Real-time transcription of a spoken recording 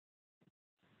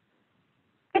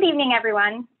Good evening,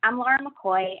 everyone. I'm Laura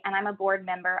McCoy, and I'm a board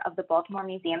member of the Baltimore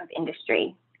Museum of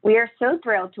Industry. We are so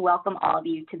thrilled to welcome all of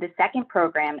you to the second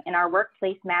program in our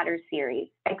Workplace Matters series,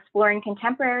 exploring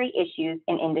contemporary issues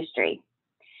in industry.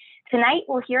 Tonight,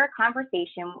 we'll hear a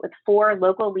conversation with 4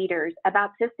 local leaders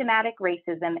about systematic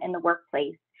racism in the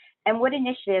workplace and what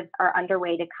initiatives are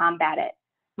underway to combat it,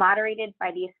 moderated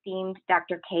by the esteemed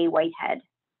Dr. Kaye Whitehead.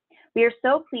 We are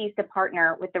so pleased to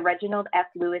partner with the Reginald F.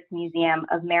 Museum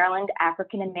of Maryland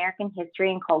African American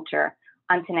History and Culture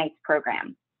on tonight's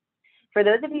program. For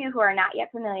those of you who are not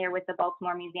yet familiar with the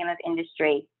Baltimore Museum of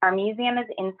Industry, our museum is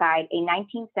inside a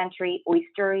 19th century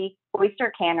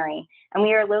oyster cannery, and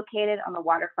we are located on the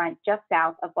waterfront just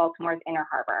south of Baltimore's Inner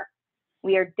Harbor.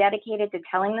 We are dedicated to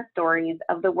telling the stories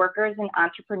of the workers and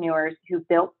entrepreneurs who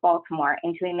built Baltimore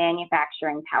into a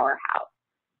manufacturing powerhouse.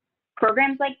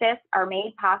 Programs like this are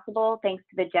made possible thanks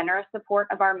to the generous support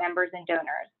of our members and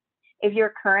donors. If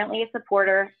you're currently a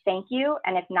supporter, thank you,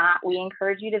 and if not, we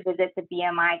encourage you to visit the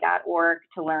bmi.org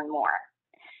to learn more.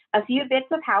 A few bits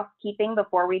of housekeeping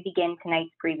before we begin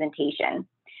tonight's presentation.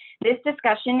 This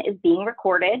discussion is being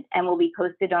recorded and will be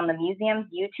posted on the museum's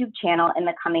YouTube channel in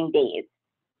the coming days.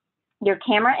 Your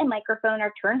camera and microphone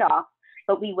are turned off,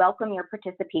 but we welcome your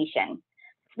participation.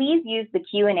 Please use the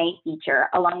Q&A feature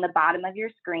along the bottom of your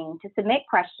screen to submit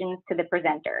questions to the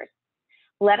presenters.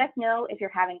 Let us know if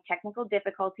you're having technical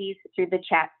difficulties through the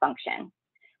chat function.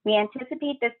 We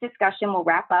anticipate this discussion will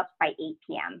wrap up by 8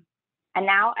 p.m. And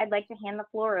now I'd like to hand the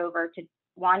floor over to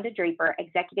Wanda Draper,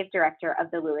 Executive Director of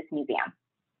the Lewis Museum.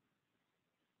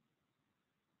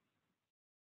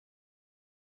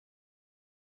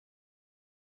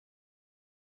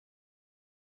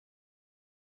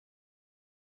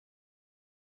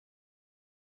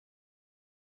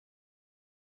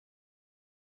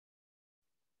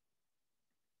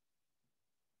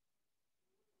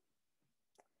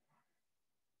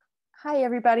 Hi,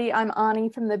 everybody. I'm Ani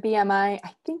from the BMI.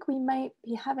 I think we might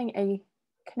be having a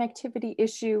connectivity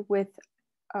issue with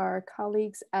our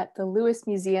colleagues at the Lewis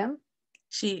Museum.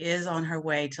 She is on her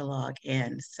way to log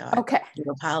in, so okay. I do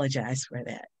apologize for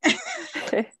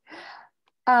that.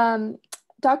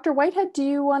 Dr. Whitehead, do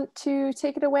you want to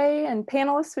take it away? And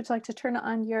panelists, would you like to turn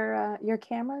on your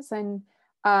cameras? And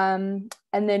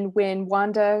then when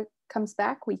Wanda comes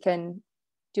back, we can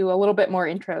do a little bit more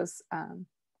intros.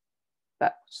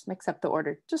 But just mix up the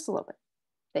order just a little bit.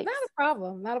 Thanks. Not a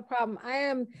problem, not a problem. I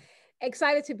am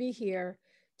excited to be here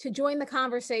to join the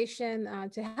conversation,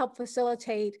 to help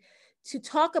facilitate, to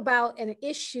talk about an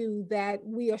issue that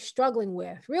we are struggling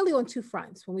with, really on 2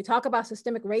 fronts. When we talk about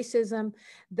systemic racism,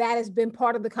 that has been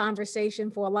part of the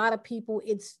conversation for a lot of people.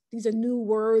 These are new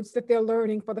words that they're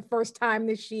learning for the first time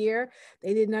this year.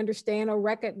 They didn't understand or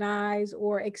recognize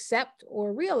or accept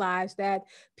or realize that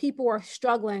people are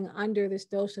struggling under this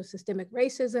dose of systemic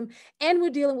racism, and we're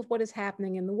dealing with what is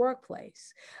happening in the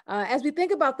workplace. As we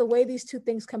think about the way these 2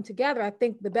 things come together, I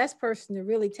think the best person to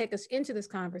really take us into this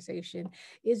conversation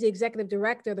is the Executive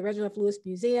Director of the Reginald F.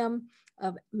 Museum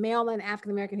of Maryland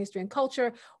African American History and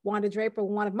Culture, Wanda Draper,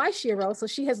 one of my sheroes. So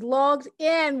she has logged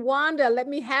in. Wanda, let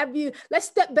me have you. Let's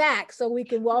step back so we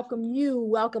can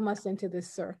welcome us into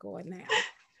this circle now.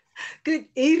 Good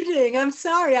evening. I'm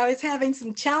sorry, I was having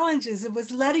some challenges. It was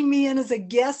letting me in as a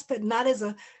guest, but not as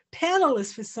a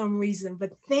panelist for some reason,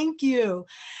 but thank you.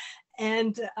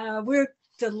 And we're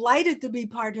delighted to be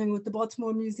partnering with the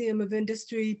Baltimore Museum of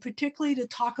Industry, particularly to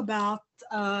talk about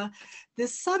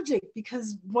this subject,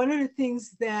 because one of the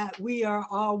things that we are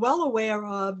all well aware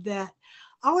of, that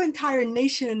our entire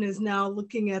nation is now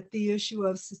looking at the issue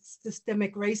of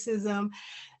systemic racism,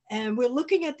 and we're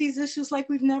looking at these issues like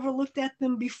we've never looked at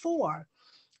them before.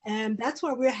 And that's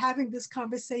why we're having this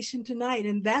conversation tonight.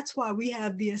 And that's why we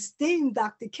have the esteemed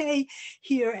Dr. Kaye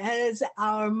here as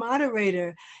our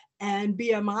moderator. And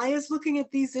BMI is looking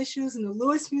at these issues, and the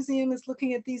Lewis Museum is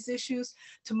looking at these issues.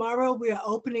 Tomorrow, we are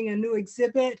opening a new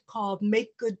exhibit called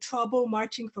Make Good Trouble,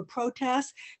 Marching for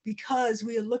Protest, because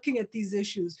we are looking at these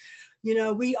issues. You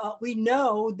know, we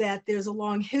know that there's a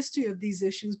long history of these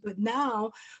issues, but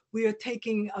now we are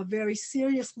taking a very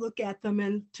serious look at them.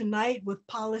 And tonight, with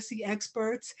policy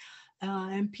experts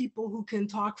and people who can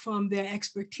talk from their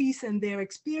expertise and their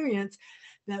experience,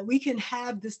 that we can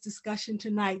have this discussion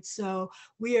tonight. So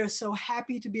we are so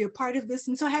happy to be a part of this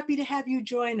and so happy to have you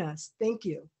join us. Thank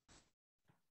you.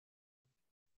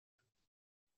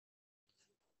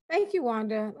 Thank you,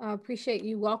 Wanda. I appreciate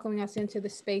you welcoming us into the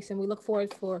space, and we look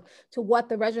forward to what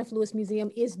the Reginald F. Lewis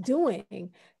Museum is doing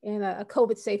in a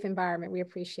COVID-safe environment. We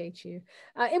appreciate you.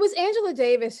 It was Angela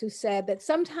Davis who said that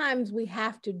sometimes we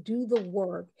have to do the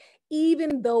work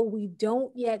even though we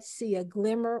don't yet see a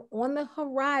glimmer on the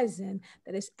horizon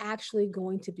that is actually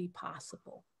going to be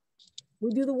possible. We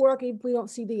do the work if we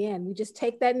don't see the end. We just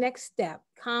take that next step,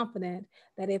 confident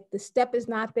that if the step is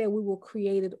not there, we will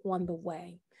create it on the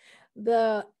way.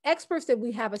 The experts that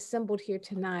we have assembled here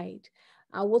tonight,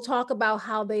 we'll talk about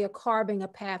how they are carving a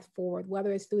path forward,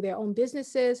 whether it's through their own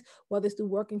businesses, whether it's through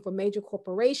working for major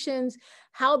corporations,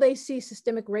 how they see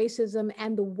systemic racism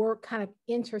and the work kind of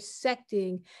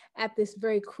intersecting at this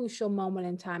very crucial moment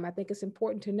in time. I think it's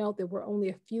important to note that we're only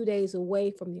a few days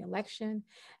away from the election,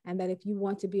 and that if you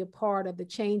want to be a part of the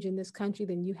change in this country,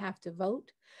 then you have to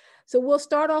vote. So we'll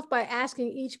start off by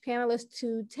asking each panelist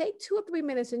to take 2 or 3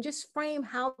 minutes and just frame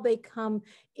how they come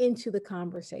into the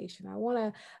conversation. I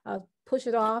want to push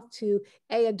it off to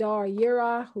Adar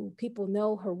Ayira, who people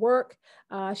know her work.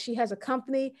 She has a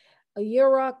company,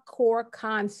 Ayira Core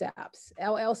Concepts,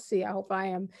 LLC. I hope I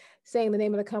am saying the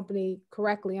name of the company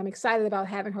correctly. I'm excited about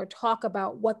having her talk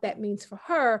about what that means for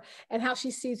her and how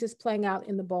she sees this playing out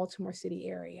in the Baltimore City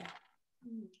area.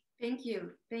 Thank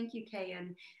you, Kaye,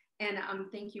 and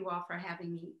thank you all for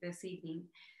having me this evening.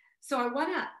 So I want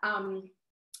to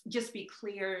just be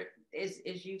clear,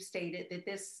 as you stated, that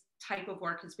this type of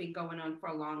work has been going on for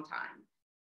a long time,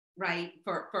 right?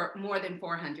 For more than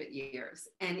 400 years.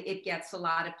 And it gets a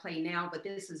lot of play now, but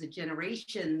this is a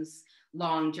generations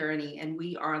long journey, and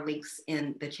we are links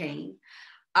in the chain.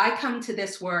 I come to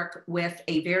this work with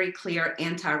a very clear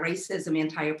anti-racism,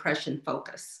 anti-oppression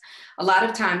focus. A lot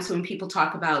of times when people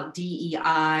talk about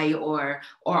DEI or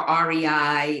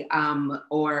REI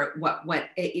or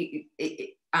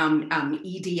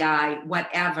EDI,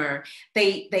 whatever,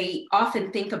 they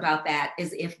often think about that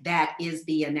as if that is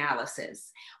the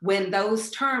analysis, when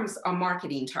those terms are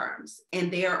marketing terms.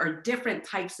 And there are different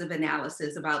types of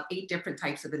analysis, about 8 different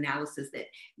types of analysis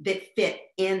that fit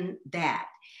in that.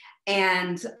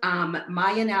 And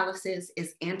my analysis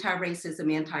is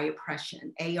anti-racism,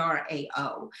 anti-oppression,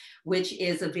 ARAO, which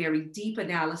is a very deep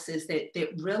analysis that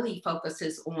really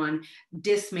focuses on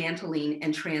dismantling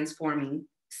and transforming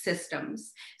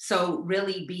systems. So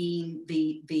really being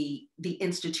the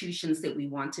institutions that we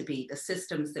want to be, the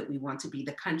systems that we want to be,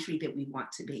 the country that we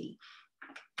want to be.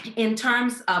 In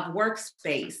terms of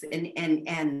workspace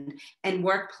and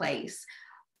workplace,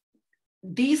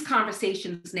 these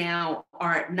conversations now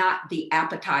are not the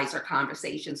appetizer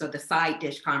conversations or the side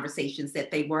dish conversations that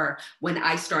they were when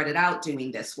I started out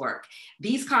doing this work.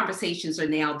 These conversations are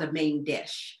now the main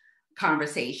dish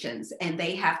conversations, and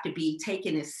they have to be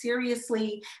taken as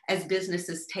seriously as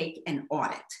businesses take an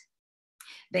audit.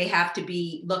 They have to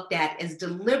be looked at as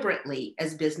deliberately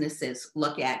as businesses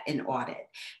look at an audit.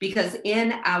 Because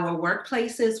in our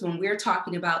workplaces, when we're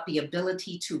talking about the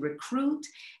ability to recruit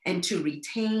and to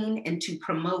retain and to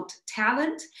promote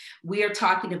talent, we are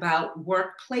talking about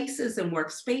workplaces and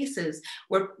workspaces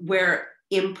where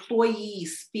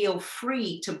employees feel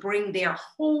free to bring their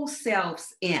whole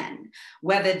selves in,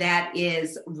 whether that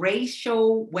is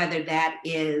racial, whether that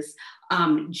is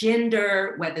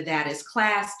gender, whether that is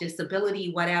class,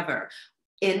 disability, whatever.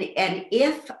 And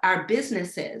if our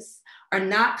businesses are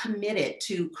not committed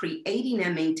to creating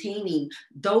and maintaining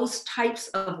those types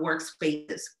of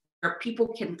workspaces where people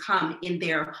can come in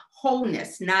their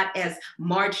wholeness, not as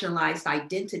marginalized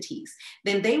identities,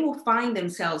 then they will find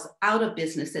themselves out of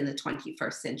business in the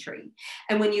 21st century.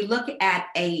 And when you look at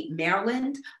a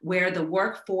Maryland where the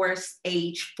workforce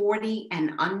age 40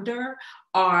 and under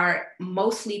are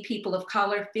mostly people of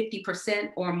color,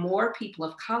 50% or more people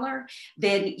of color,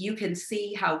 then you can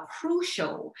see how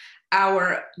crucial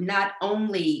our not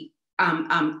only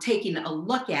taking a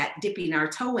look at, dipping our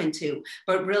toe into,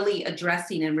 but really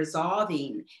addressing and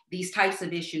resolving these types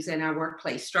of issues in our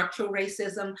workplace: structural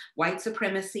racism, white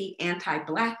supremacy,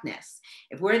 anti-Blackness.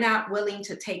 If we're not willing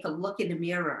to take a look in the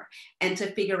mirror and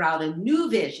to figure out a new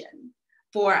vision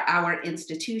for our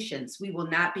institutions, we will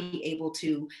not be able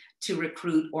to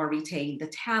recruit or retain the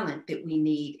talent that we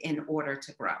need in order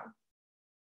to grow.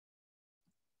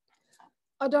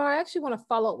 Adar, I actually want to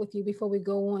follow up with you before we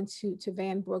go on to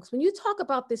Van Brooks. When you talk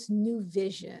about this new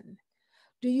vision,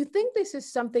 do you think this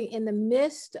is something in the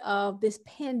midst of this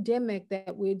pandemic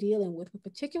that we're dealing with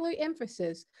particular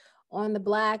emphasis on the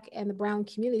Black and the brown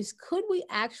communities? Could we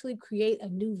actually create a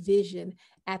new vision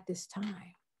at this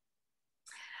time?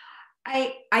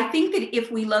 I think that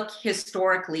if we look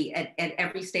historically at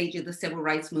every stage of the civil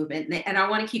rights movement, and I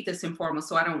want to keep this informal,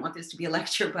 so I don't want this to be a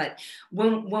lecture, but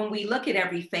when we look at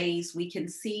every phase, we can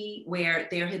see where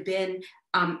there have been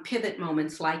pivot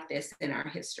moments like this in our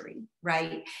history,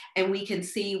 right? And we can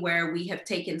see where we have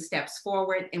taken steps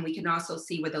forward, and we can also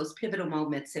see where those pivotal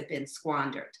moments have been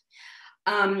squandered.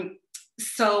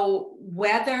 So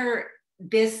whether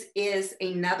this is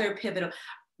another pivotal,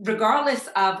 regardless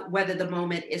of whether the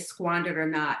moment is squandered or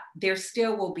not, there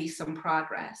still will be some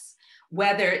progress.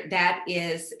 Whether that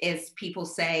is, as people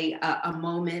say, a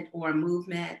moment or a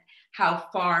movement, how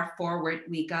far forward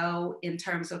we go in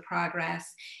terms of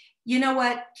progress. You know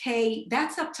what, Kaye,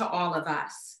 that's up to all of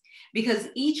us, because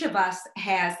each of us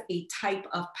has a type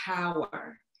of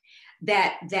power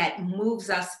that moves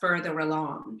us further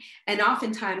along. And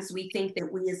oftentimes we think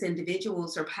that we as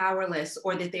individuals are powerless,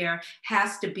 or that there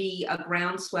has to be a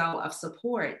groundswell of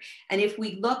support. And if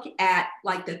we look at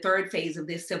like the third phase of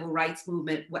this civil rights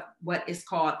movement, what is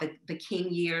called the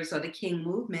King years or the King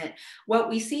movement, what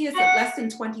we see is that less than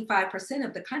 25%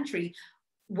 of the country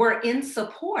were in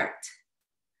support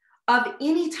of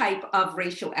any type of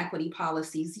racial equity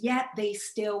policies, yet they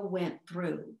still went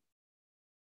through.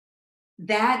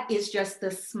 That is just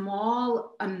the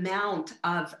small amount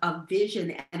of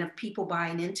vision and of people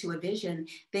buying into a vision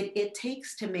that it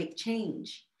takes to make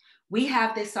change. We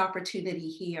have this opportunity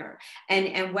here,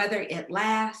 and whether it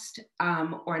lasts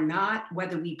or not,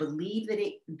 whether we believe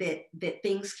that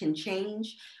things can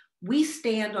change, we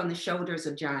stand on the shoulders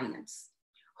of giants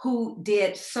who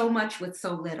did so much with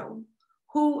so little.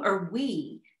 Who are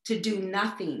we to do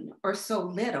nothing or so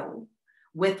little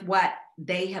with what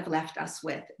they have left us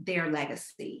with, their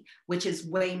legacy, which is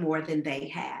way more than they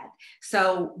had?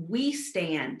 So we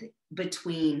stand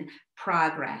between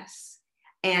progress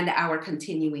and our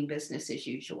continuing business as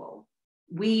usual.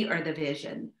 We are the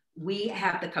vision. We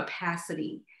have the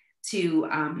capacity to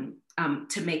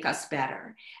make us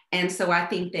better. And so I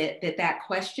think that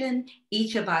question,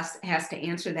 each of us has to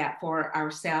answer that for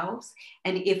ourselves.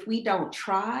 And if we don't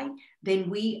try, then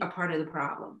we are part of the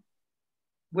problem.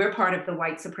 We're part of the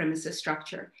white supremacist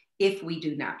structure if we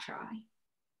do not try.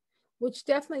 Which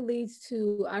definitely leads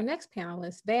to our next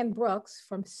panelist, Van Brooks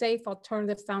from Safe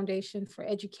Alternative Foundation for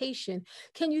Education.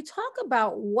 Can you talk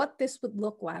about what this would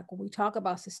look like when we talk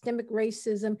about systemic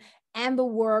racism and the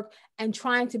work and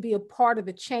trying to be a part of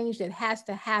the change that has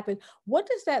to happen? What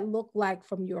does that look like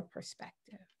from your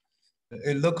perspective?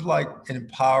 It looks like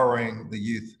empowering the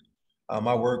youth.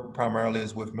 My work primarily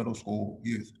is with middle school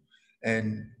youth.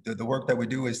 And the work that we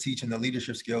do is teaching the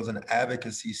leadership skills and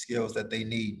advocacy skills that they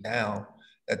need now,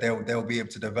 that they'll be able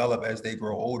to develop as they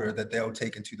grow older, that they'll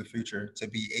take into the future to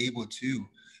be able to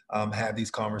have these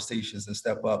conversations and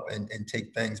step up and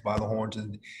take things by the horns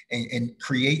and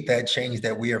create that change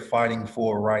that we are fighting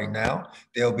for right now.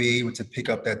 They'll be able to pick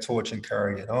up that torch and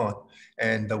carry it on.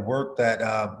 And the work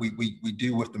that we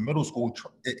do with the middle school,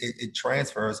 it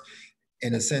transfers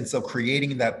in a sense of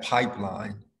creating that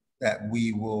pipeline that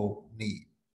we will need.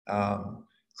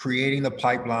 Creating the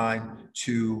pipeline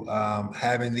to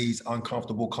having these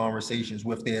uncomfortable conversations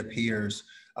with their peers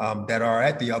that are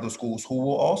at the other schools who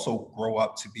will also grow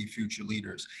up to be future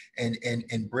leaders,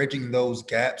 and bridging those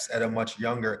gaps at a much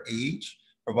younger age,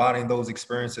 providing those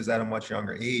experiences at a much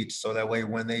younger age, so that way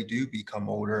when they do become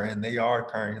older and they are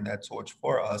carrying that torch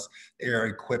for us, they are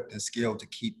equipped and skilled to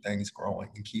keep things growing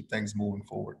and keep things moving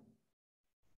forward.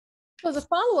 So as a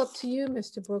follow-up to you,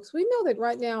 Mr. Brooks, we know that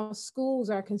right now schools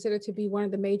are considered to be one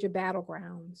of the major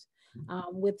battlegrounds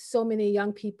with so many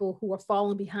young people who are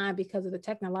falling behind because of the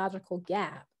technological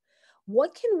gap.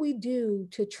 What can we do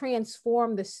to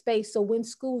transform the space so when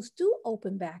schools do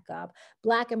open back up,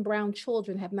 Black and brown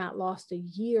children have not lost a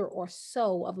year or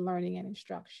so of learning and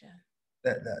instruction?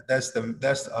 That's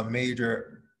a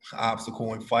major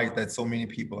obstacle and fight that so many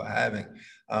people are having.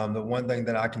 The one thing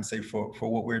that I can say for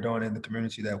what we're doing in the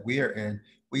community that we are in,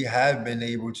 we have been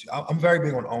able to, I'm very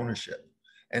big on ownership,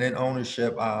 and in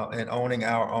ownership and owning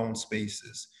our own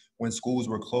spaces. When schools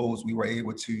were closed, we were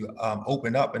able to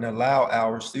open up and allow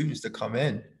our students to come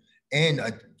in and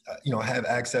have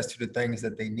access to the things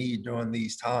that they need during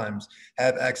these times,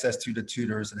 have access to the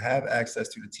tutors and have access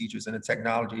to the teachers and the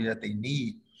technology that they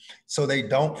need, so they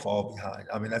don't fall behind.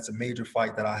 I mean, that's a major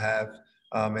fight that I have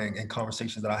and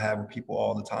conversations that I have with people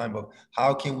all the time of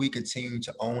how can we continue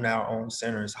to own our own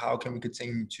centers? How can we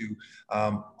continue to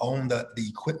own the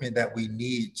equipment that we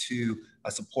need to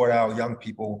support our young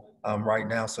people right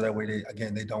now, so that way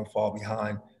they don't fall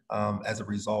behind as a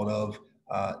result of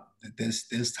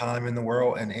this time in the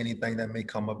world and anything that may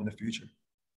come up in the future.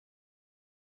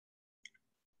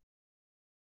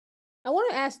 I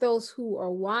want to ask those who are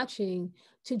watching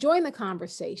to join the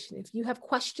conversation. If you have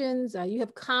questions, you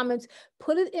have comments,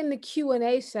 put it in the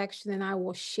Q&A section and I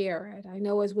will share it. I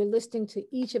know as we're listening to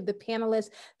each of the panelists,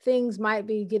 things might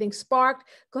be getting sparked.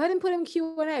 Go ahead and put in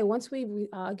Q&A. Once we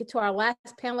get to our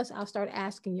last panelist, I'll start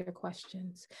asking your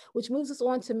questions, which moves us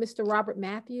on to Mr. Robert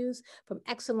Matthews from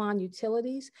Exelon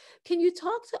Utilities. Can you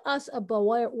talk to us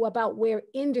about where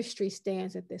industry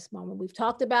stands at this moment? We've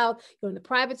talked about in the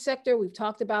private sector, we've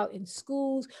talked about in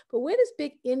schools, but where does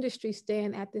big industry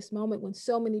stand at this moment when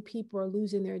so many people are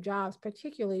losing their jobs,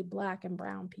 particularly Black and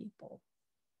brown people?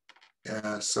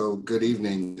 Yeah, so good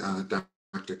evening,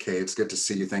 Dr. Kaye. It's good to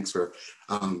see you. Thanks for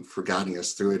guiding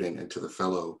us through it, and to the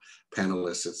fellow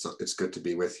panelists, it's good to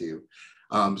be with you.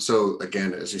 So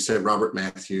again, as you said, Robert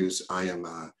Matthews, I am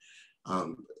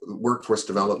workforce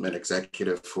development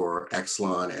executive for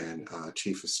Exelon and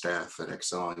chief of staff at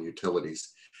Exelon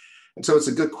Utilities. And so it's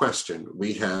a good question.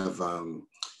 We have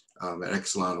at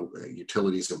Exelon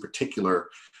Utilities in particular,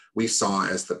 we saw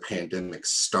as the pandemic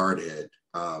started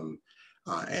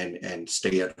and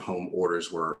stay-at-home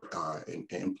orders were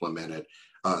implemented,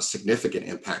 significant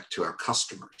impact to our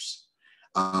customers.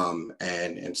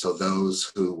 And so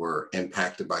those who were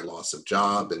impacted by loss of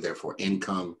job and therefore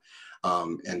income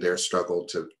and their struggle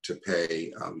to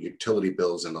pay utility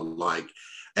bills and the like,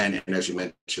 and as you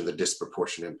mentioned, the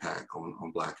disproportionate impact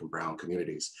on Black and brown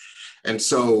communities. And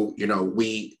so, you know,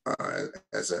 we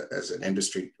as an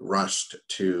industry rushed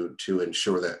to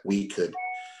ensure that we could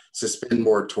suspend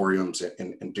moratoriums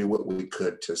and do what we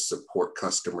could to support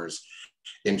customers,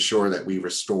 ensure that we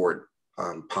restored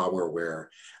power where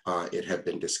it had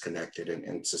been disconnected,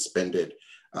 and suspended,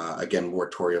 again,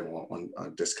 moratorium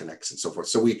on disconnects and so forth.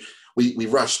 So we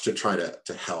rushed to try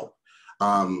to help.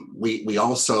 We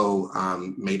also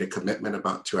made a commitment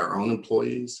to our own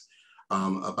employees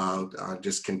about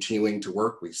just continuing to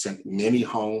work. We sent many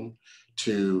home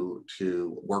to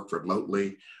work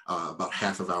remotely, about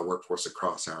half of our workforce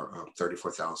across our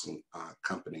 34,000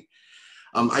 company.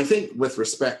 I think with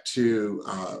respect to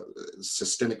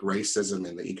systemic racism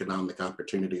and the economic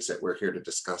opportunities that we're here to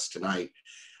discuss tonight,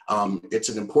 it's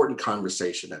an important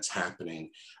conversation that's happening.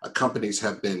 Companies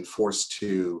have been forced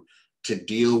to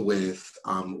deal with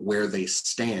where they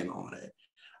stand on it.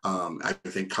 I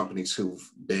think companies who've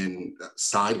been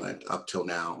silent up till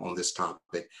now on this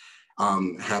topic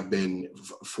have been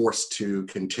forced to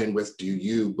contend with, do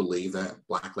you believe that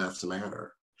Black Lives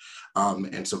Matter?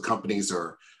 And so companies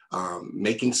are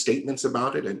making statements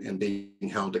about it and being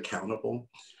held accountable.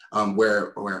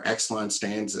 Where Exelon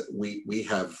stands, we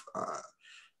have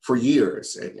for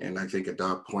years, and I think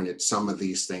Adar pointed some of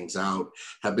these things out,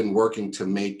 have been working to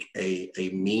make a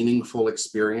meaningful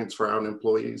experience for our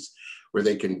employees, where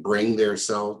they can bring their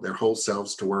whole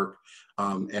selves to work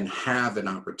and have an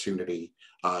opportunity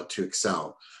to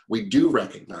excel. We do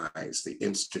recognize the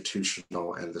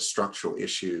institutional and the structural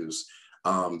issues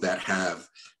that have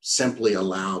simply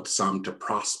allowed some to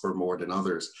prosper more than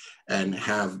others, and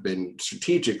have been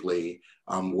strategically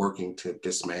working to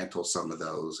dismantle some of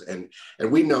those. And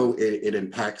we know it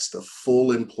impacts the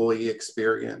full employee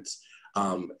experience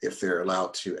if they're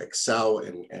allowed to excel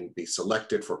and be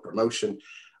selected for promotion,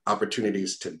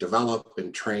 opportunities to develop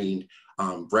and train,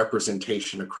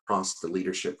 representation across the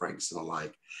leadership ranks and the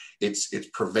like. It's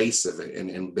pervasive,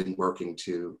 and been working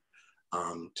to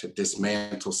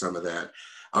dismantle some of that.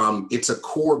 It's a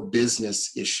core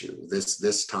business issue.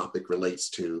 This topic relates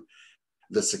to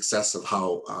the success of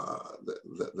how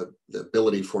the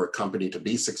ability for a company to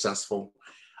be successful,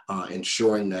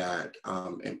 ensuring that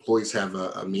employees have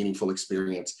a meaningful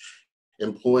experience,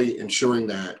 ensuring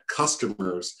that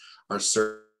customers are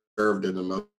served in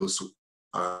the most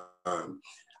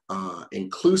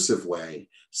inclusive way,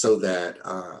 so that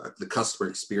the customer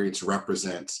experience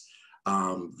represents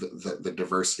the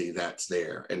diversity that's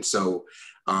there. And so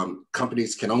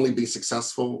companies can only be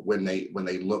successful when they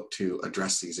look to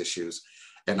address these issues.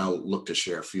 And I'll look to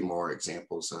share a few more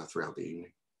examples throughout the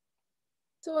evening.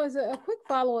 So as a quick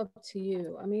follow-up to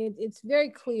you, I mean, it's very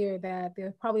clear that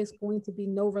there probably is going to be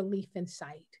no relief in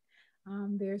sight.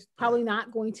 There's probably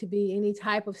not going to be any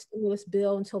type of stimulus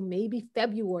bill until maybe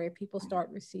February, people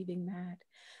start receiving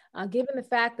that. Given the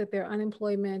fact that their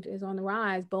unemployment is on the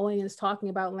rise, Boeing is talking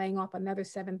about laying off another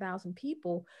 7,000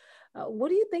 people. What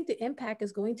do you think the impact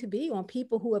is going to be on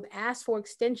people who have asked for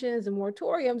extensions and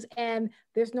moratoriums, and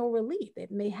there's no relief?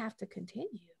 It may have to continue.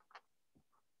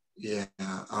 Yeah,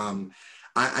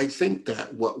 I think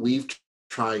that what we've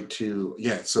tried to,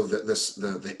 so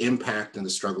the impact and the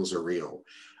struggles are real.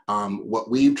 What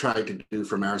we've tried to do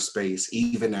from our space,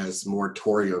 even as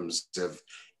moratoriums have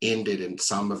ended in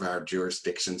some of our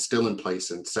jurisdictions, still in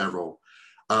place in several,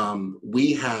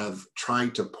 we have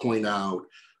tried to point out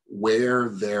where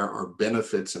there are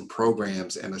benefits and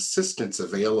programs and assistance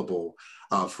available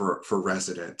for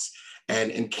residents.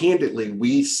 And candidly,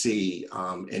 we see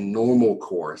in normal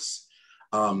course,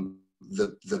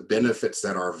 the benefits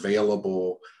that are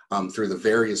available through the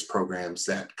various programs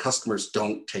that customers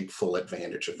don't take full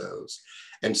advantage of those.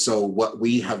 And so what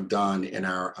we have done in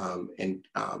our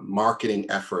marketing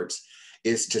efforts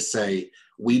is to say,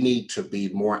 we need to be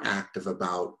more active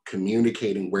about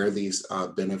communicating where these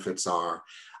benefits are,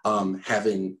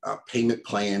 having payment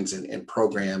plans and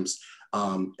programs.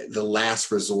 The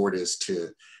last resort is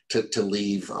to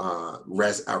leave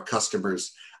our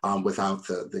customers without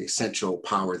the essential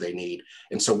power they need.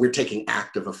 And so we're taking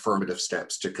active affirmative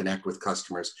steps to connect with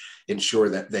customers, ensure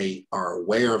that they are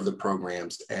aware of the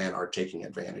programs and are taking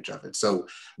advantage of it. So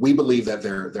we believe that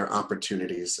there are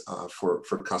opportunities for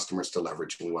customers to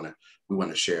leverage, and we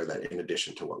want to share that in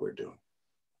addition to what we're doing.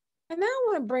 And now I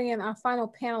want to bring in our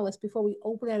final panelist before we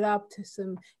open it up to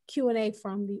some Q&A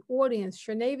from the audience.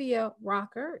 Tchernavia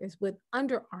Rocker is with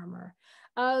Under Armour.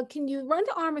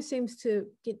 Under Armour seems to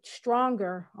get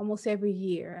stronger almost every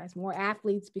year as more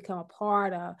athletes become a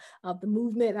part of the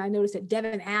movement. I noticed that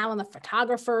Devin Allen, a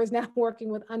photographer, is now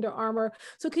working with Under Armour.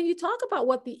 So can you talk about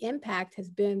what the impact has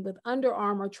been with Under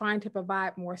Armour trying to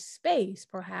provide more space,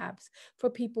 perhaps, for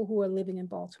people who are living in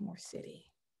Baltimore City?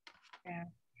 Yeah.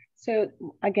 So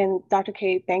again, Dr.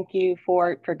 Kaye, thank you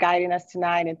for guiding us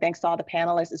tonight, and thanks to all the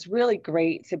panelists. It's really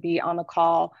great to be on the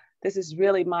call. This is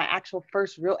really my actual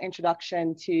first real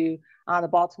introduction to the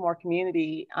Baltimore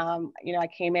community. I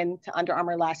came into Under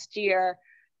Armour last year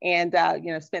and,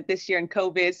 spent this year in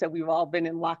COVID. So we've all been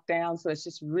in lockdown. So it's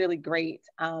just really great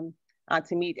to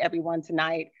meet everyone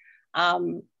tonight.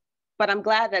 But I'm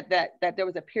glad that there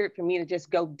was a period for me to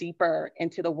just go deeper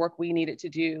into the work we needed to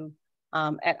do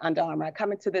at Under Armour. I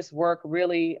come into this work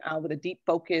really with a deep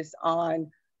focus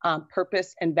on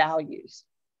purpose and values,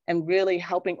 and really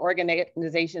helping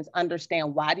organizations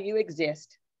understand, why do you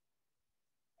exist?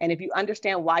 And if you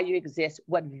understand why you exist,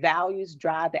 what values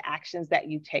drive the actions that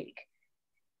you take?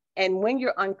 And when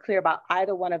you're unclear about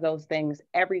either one of those things,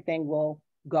 everything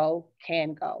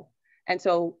can go. And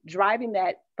so driving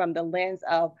that from the lens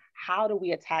of how do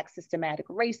we attack systematic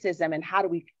racism, and how do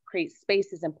we create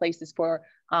spaces and places for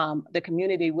the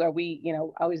community where we,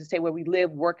 I always say, where we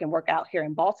live, work, and work out here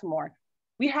in Baltimore,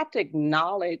 we have to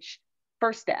acknowledge,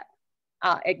 first step,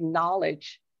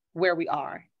 acknowledge where we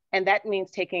are. And that means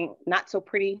taking not so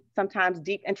pretty, sometimes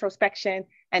deep introspection,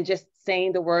 and just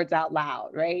saying the words out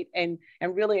loud, right? And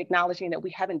really acknowledging that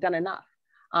we haven't done enough,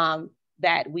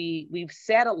 that we've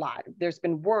said a lot, there's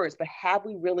been words, but have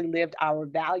we really lived our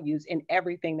values in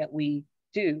everything that we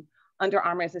do? Under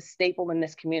Armour is a staple in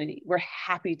this community. We're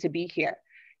happy to be here.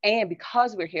 And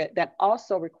because we're here, that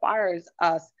also requires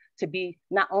us to be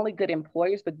not only good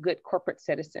employers, but good corporate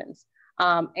citizens.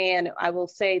 And I will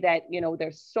say that,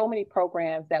 there's so many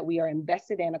programs that we are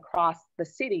invested in across the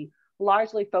city,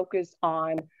 largely focused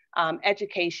on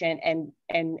education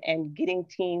and getting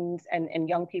teens and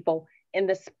young people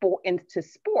into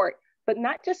sport, but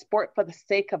not just sport for the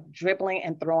sake of dribbling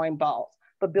and throwing balls,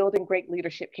 but building great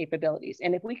leadership capabilities.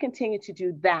 And if we continue to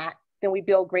do that, then we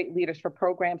build great leaders for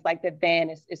programs like that Van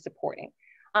is supporting.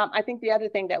 I think the other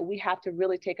thing that we have to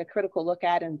really take a critical look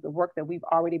at, and the work that we've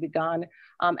already begun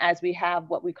as we have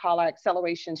what we call our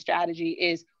acceleration strategy,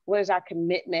 is what is our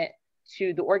commitment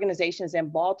to the organizations in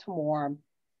Baltimore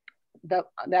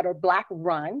that are Black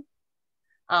run,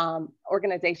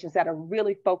 organizations that are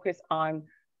really focused on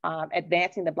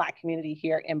advancing the Black community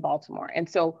here in Baltimore. And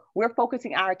so we're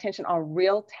focusing our attention on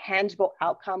real tangible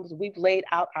outcomes. We've laid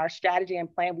out our strategy and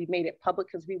plan. We've made it public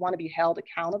because we want to be held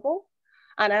accountable.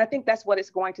 And I think that's what it's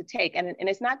going to take. And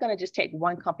it's not going to just take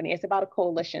one company. It's about a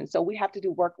coalition. So we have to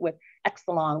do work with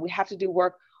Exelon. We have to do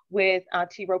work with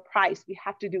T. Rowe Price. We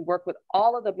have to do work with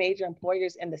all of the major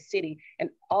employers in the city and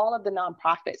all of the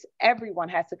nonprofits. Everyone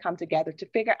has to come together to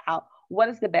figure out what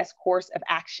is the best course of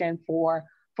action for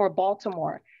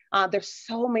Baltimore. There's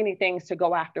so many things to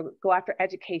go after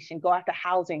education, go after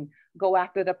housing, go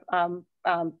after the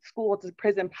school to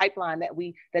prison pipeline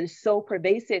that is so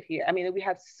pervasive here. I mean, we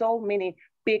have so many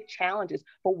big challenges,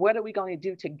 but what are we going to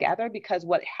do together? Because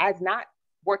what has not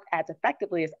worked as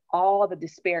effectively is all the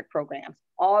disparate programs,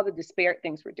 all the disparate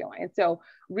things we're doing. And so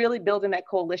really building that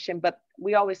coalition, but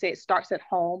we always say it starts at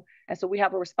home. And so we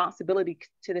have a responsibility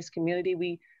to this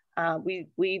community.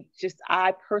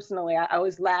 I personally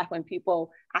always laugh when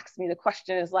people ask me the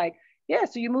question is like, yeah,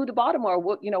 so you moved to Baltimore,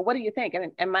 what do you think?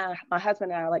 And my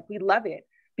husband and I are like, we love it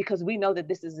because we know that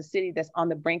this is a city that's on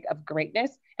the brink of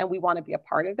greatness and we want to be a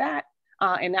part of that.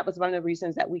 And that was one of the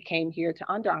reasons that we came here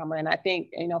to Under Armour. And I think,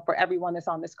 you know, for everyone that's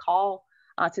on this call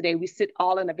today, we sit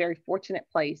all in a very fortunate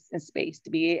place and space to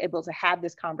be able to have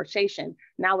this conversation.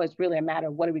 Now it's really a matter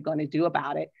of what are we going to do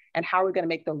about it and how are we going to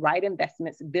make the right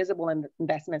investments, visible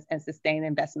investments, and sustain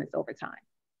investments over time.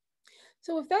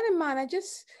 So with that in mind, I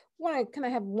just want to kind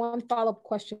of have one follow-up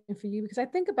question for you, because I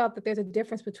think about that there's a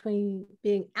difference between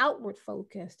being outward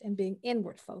focused and being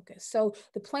inward focused. So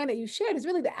the plan that you shared is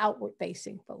really the outward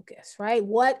facing focus, right?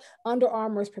 What Under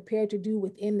Armour is prepared to do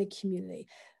within the community.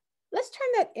 Let's turn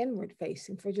that inward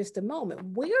facing for just a moment.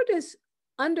 Where does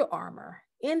Under Armour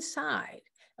inside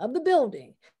of the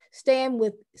building stand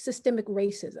with systemic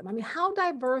racism? I mean, how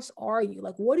diverse are you?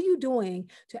 Like, what are you doing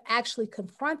to actually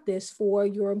confront this for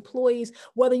your employees?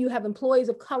 Whether you have employees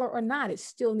of color or not, it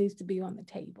still needs to be on the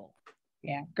table.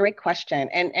 Yeah, great question.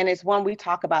 And it's one we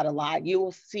talk about a lot. You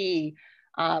will see,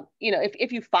 you know,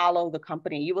 if you follow the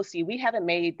company, you will see we haven't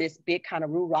made this big kind of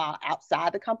roo-rah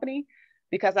outside the company,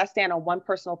 because I stand on one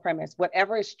personal premise: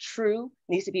 whatever is true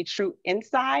needs to be true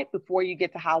inside before you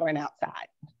get to hollering outside,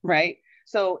 right?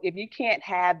 So if you can't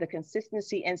have the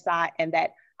consistency inside, and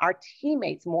that our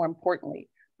teammates, more importantly,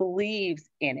 believes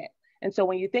in it. And so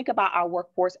when you think about our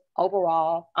workforce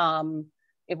overall,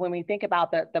 when we think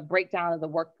about the breakdown of the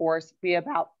workforce, be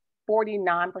about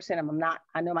 49% of them,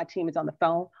 I know my team is on the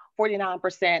phone,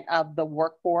 49% of the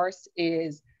workforce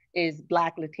is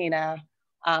Black, Latina,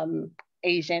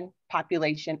 Asian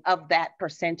population. Of that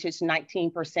percentage,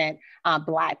 19%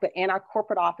 Black. But in our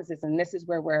corporate offices, and this is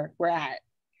where we're at,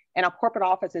 in our corporate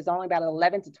offices, only about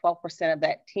 11 to 12% of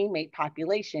that teammate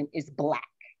population is Black.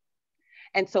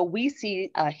 And so we see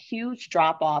a huge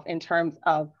drop off in terms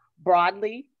of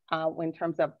broadly, in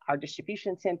terms of our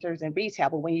distribution centers and retail.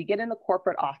 But when you get in the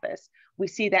corporate office, we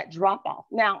see that drop off.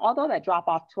 Now, although that drop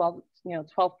off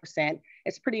 12%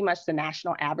 is pretty much the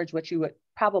national average, which you would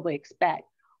probably expect,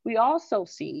 we also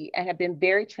see and have been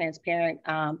very transparent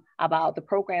about the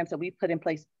programs that we put in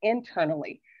place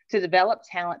internally to develop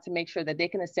talent to make sure that they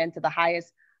can ascend to the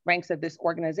highest ranks of this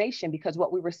organization. Because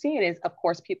what we were seeing is, of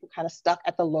course, people kind of stuck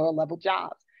at the lower level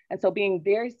jobs. And so being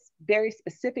very, very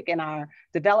specific in our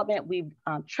development, we've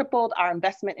tripled our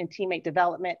investment in teammate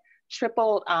development,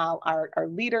 tripled our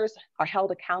leaders are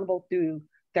held accountable through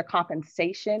their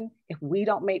compensation if we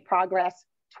don't make progress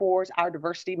towards our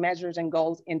diversity measures and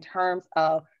goals in terms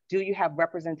of, do you have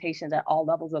representations at all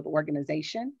levels of the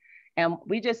organization? And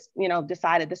we just,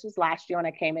 decided, this was last year when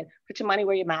I came in, put your money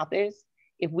where your mouth is.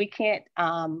 If we can't,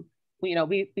 we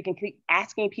can keep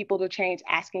asking people to change,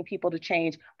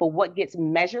 but what gets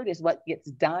measured is what gets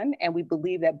done. And we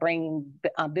believe that bringing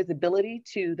visibility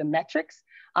to the metrics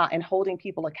and holding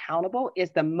people accountable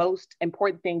is the most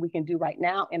important thing we can do right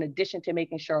now, in addition to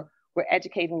making sure we're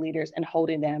educating leaders and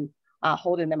holding them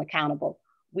accountable.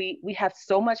 We have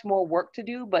so much more work to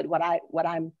do, but what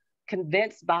I'm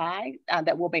convinced by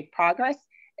that will make progress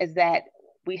is that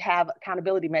we have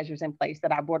accountability measures in place,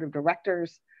 that our board of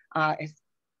directors is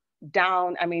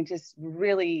down. I mean, just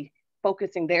really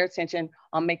focusing their attention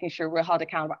on making sure we're held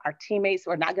accountable. Our teammates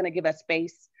are not going to give us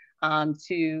space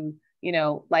to,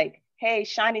 like, hey,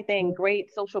 shiny thing,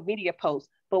 great social media post,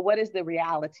 but what is the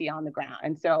reality on the ground?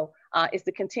 And so it's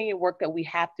the continued work that we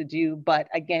have to do. But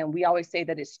again, we always say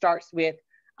that it starts with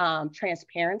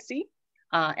transparency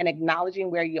and acknowledging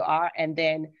where you are, and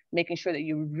then making sure that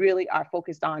you really are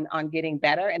focused on getting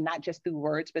better, and not just through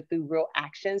words, but through real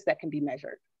actions that can be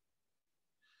measured.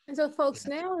 And so folks,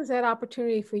 now is that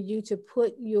opportunity for you to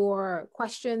put your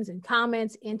questions and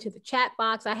comments into the chat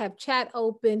box. I have chat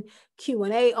open,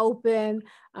 Q&A open.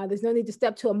 There's no need to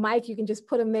step to a mic. You can just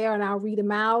put them there and I'll read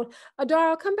them out. Adar,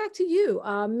 I'll come back to you.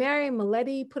 Mary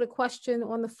Maletti put a question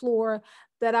on the floor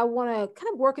that I want to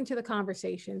kind of work into the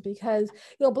conversation, because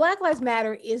Black Lives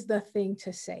Matter is the thing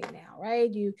to say now,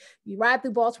 right? You ride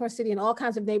through Baltimore City and all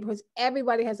kinds of neighborhoods,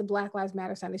 everybody has a Black Lives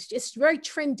Matter sign. It's just very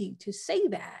trendy to say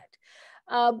that.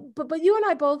 But you and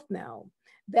I both know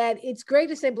that it's great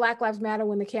to say Black Lives Matter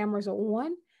when the cameras are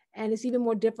on, and it's even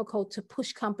more difficult to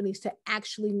push companies to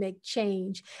actually make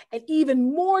change, and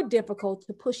even more difficult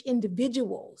to push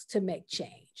individuals to make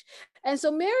change. And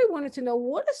so Mary wanted to know,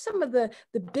 what are some of the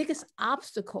biggest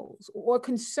obstacles or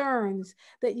concerns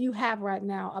that you have right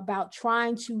now about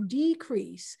trying to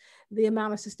decrease the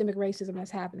amount of systemic racism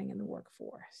that's happening in the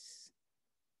workforce?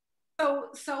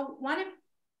 So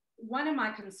one of my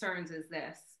concerns is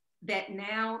this, that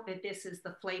now that this is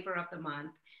the flavor of the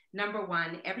month, number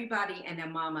one, everybody and their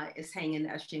mama is hanging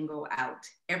a shingle out.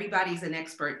 Everybody's an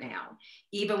expert now,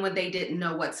 even when they didn't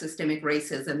know what systemic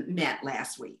racism meant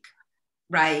last week.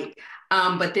 right?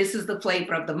 But this is the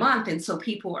flavor of the month. And so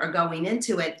people are going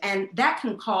into it, and that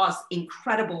can cause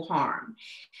incredible harm.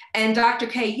 And Dr.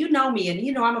 Kaye, you know me, and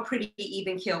you know I'm a pretty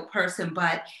even-keeled person,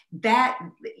 but that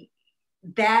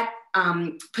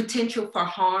potential for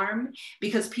harm,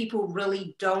 because people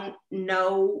really don't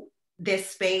know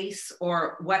this space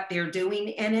or what they're doing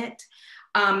in it,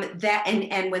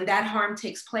 and when that harm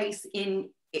takes place in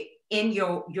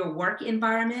your work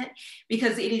environment,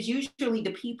 because it is usually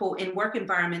the people in work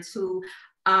environments who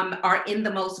are in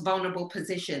the most vulnerable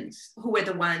positions, who are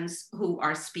the ones who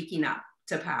are speaking up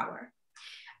to power.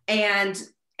 And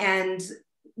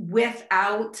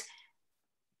without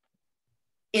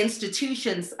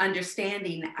institutions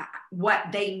understanding what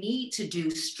they need to do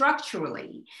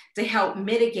structurally to help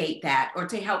mitigate that or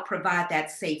to help provide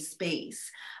that safe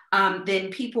space, then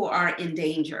people are in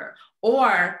danger,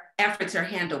 or efforts are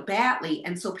handled badly.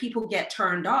 And so people get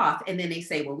turned off, and then they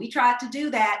say, well, we tried to do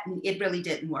that and it really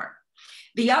didn't work.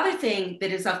 The other thing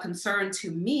that is of concern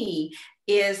to me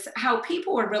is how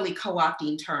people are really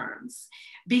co-opting terms,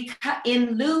 because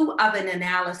in lieu of an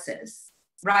analysis,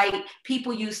 right?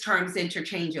 People use terms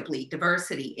interchangeably: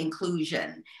 diversity,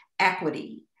 inclusion,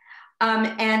 equity.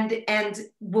 And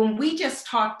when we just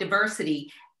talk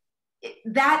diversity,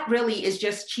 that really is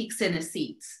just cheeks in the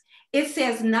seats. It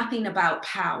says nothing about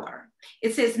power.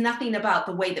 It says nothing about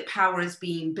the way that power is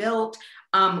being built,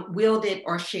 wielded,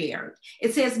 or shared.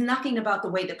 It says nothing about the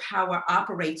way that power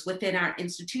operates within our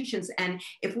institutions. And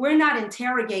if we're not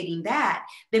interrogating that,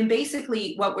 then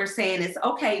basically what we're saying is,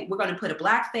 okay, we're going to put a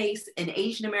Black face, an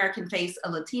Asian American face, a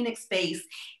Latinx face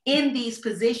in these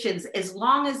positions as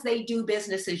long as they do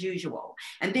business as usual.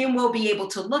 And then we'll be able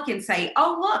to look and say,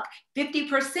 oh, look,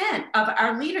 50% of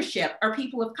our leadership are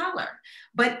people of color.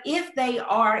 But if they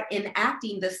are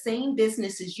enacting the same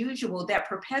business as usual that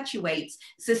perpetuates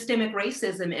systemic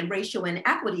racism and racial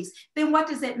inequities, then what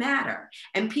does it matter?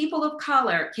 And people of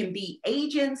color can be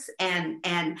agents and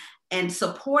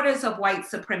supporters of white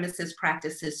supremacist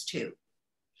practices too.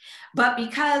 But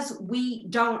because we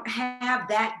don't have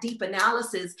that deep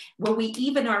analysis where we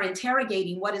even are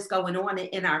interrogating what is going on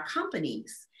in our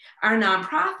companies, our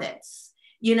nonprofits,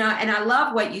 you know, and I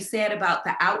love what you said about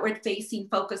the outward facing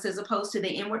focus as opposed to the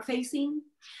inward facing.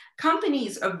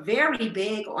 Companies are very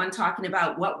big on talking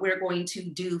about what we're going to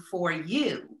do for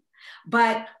you.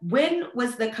 But when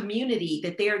was the community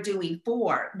that they're doing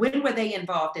for, when were they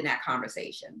involved in that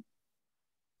conversation?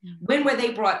 When were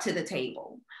they brought to the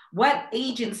table? What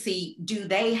agency do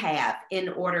they have in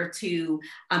order to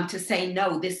say,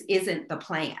 no, this isn't the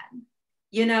plan?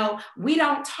 You know, we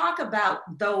don't talk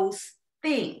about those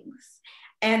things.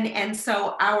 And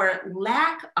so our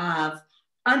lack of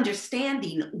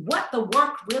understanding what the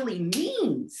work really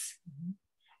means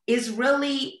is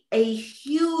really a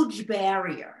huge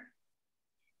barrier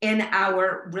in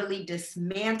our really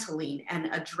dismantling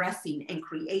and addressing and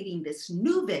creating this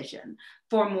new vision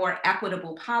for more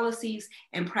equitable policies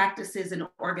and practices and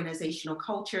organizational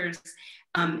cultures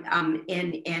in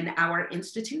our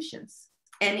institutions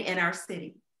and in our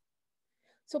city.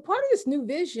 So part of this new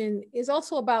vision is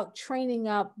also about training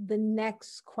up the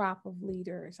next crop of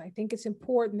leaders. I think it's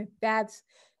important that that's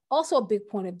also a big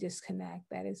point of disconnect.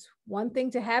 That is one thing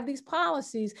to have these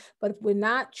policies, but if we're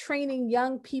not training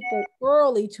young people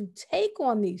early to take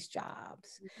on these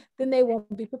jobs, then they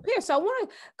won't be prepared. So I want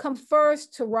to come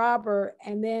first to Robert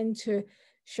and then to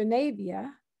Tchernavia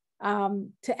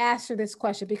to answer this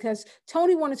question, because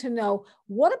Tony wanted to know,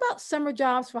 what about summer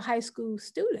jobs for high school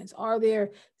students? Are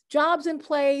there jobs in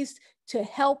place to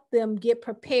help them get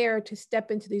prepared to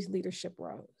step into these leadership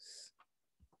roles?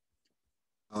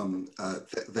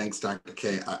 Thanks, Dr.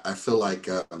 Kaye. I feel like,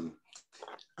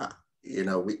 you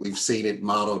know, we've seen it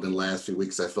modeled in the last few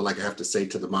weeks. I feel like I have to say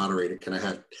to the moderator, can I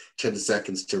have 10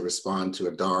 seconds to respond to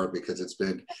Adar, because it's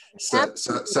been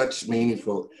such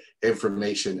meaningful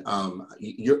information.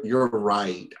 You're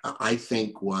right. I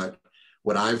think what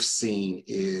I've seen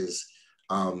is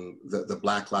the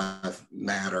Black Lives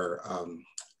Matter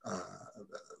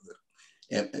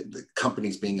and the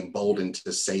companies being emboldened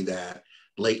to say that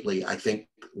lately. I think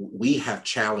we have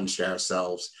challenged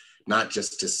ourselves, not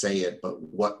just to say it, but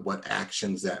what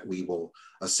actions that we will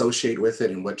associate with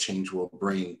it and what change will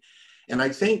bring. And I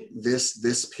think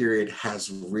this period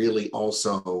has really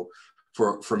also,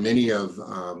 for many of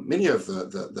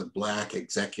the Black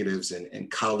executives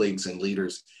and colleagues and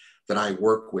leaders that I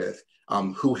work with,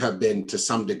 who have been to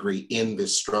some degree in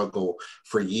this struggle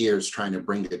for years trying to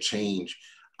bring a change,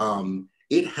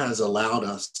 it has allowed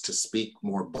us to speak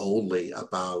more boldly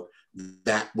about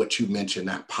that, what you mentioned,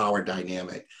 that power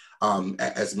dynamic.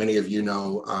 As many of you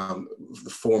know, the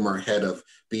former head of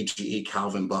BGE,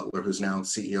 Calvin Butler, who's now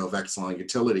CEO of Exelon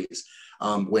Utilities,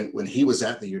 when he was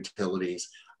at the utilities,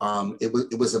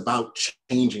 it was about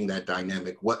changing that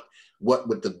dynamic. What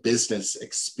would the business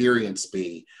experience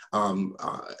be? And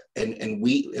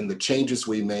the changes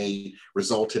we made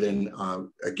resulted in,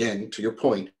 again, to your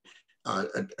point,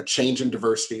 a change in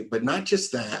diversity, but not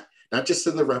just that, not just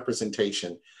in the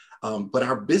representation, but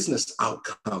our business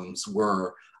outcomes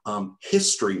were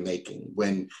history making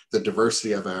when the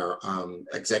diversity of our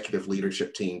executive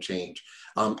leadership team changed.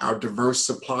 Our diverse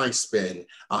supply spend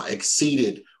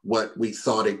exceeded what we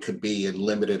thought it could be and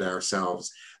limited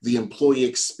ourselves. The employee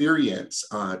experience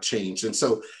changed. And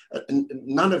so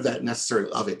none of that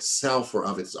necessarily of itself or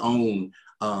of its own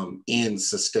ends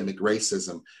systemic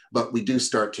racism, but we do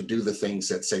start to do the things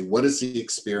that say, what is the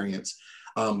experience?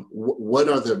 What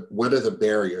are the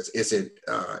barriers? Is it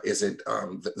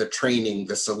the training,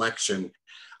 the selection?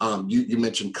 You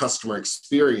mentioned customer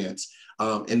experience,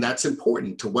 and that's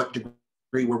important. To what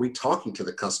degree were we talking to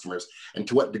the customers, and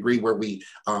to what degree were we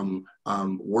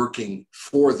working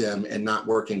for them and not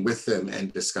working with them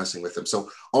and discussing with them? So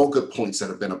all good points that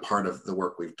have been a part of the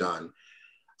work we've done.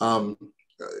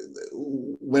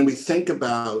 When we think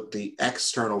about the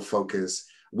external focus,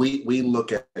 we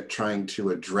look at trying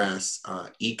to address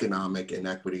economic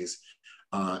inequities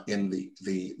in the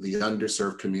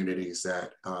underserved communities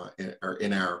that are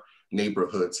in our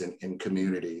neighborhoods and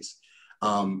communities.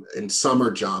 And summer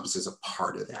jobs is a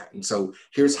part of that. And so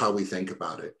here's how we think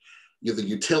about it. The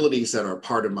utilities that are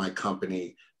part of my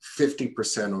company,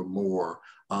 50% or more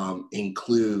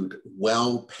include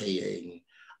well-paying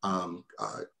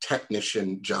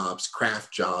technician jobs,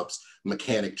 craft jobs,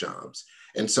 mechanic jobs.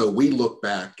 And so we look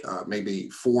back maybe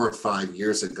 4 or 5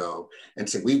 years ago and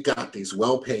say, we've got these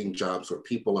well-paying jobs where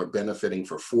people are benefiting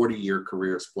for 40-year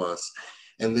careers plus.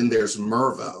 And then there's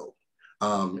Mervo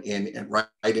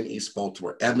right in East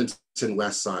Baltimore, Edmondson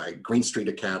West Side, Green Street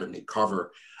Academy,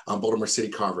 Carver, Baltimore City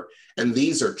Carver. And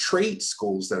these are trade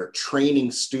schools that are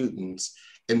training students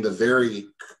in the very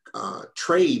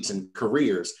trades and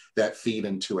careers that feed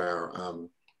into our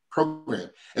program.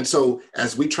 And so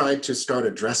as we tried to start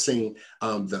addressing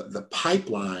the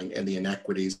pipeline and the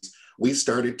inequities, we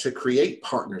started to create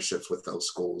partnerships with those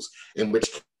schools, in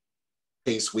which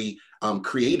case we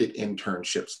created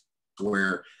internships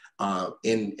where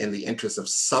in the interest of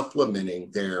supplementing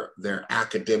their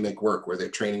academic work, where they're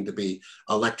training to be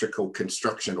electrical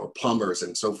construction or plumbers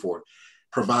and so forth,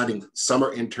 providing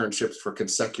summer internships for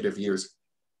consecutive years,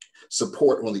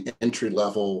 support on the entry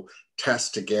level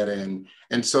test to get in.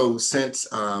 And so since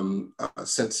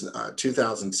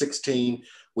 2016,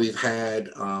 we've had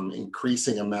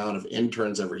increasing amount of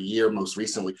interns every year, most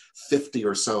recently 50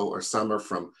 or so are summer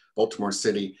from Baltimore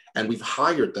City, and we've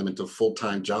hired them into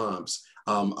full-time jobs,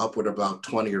 upward about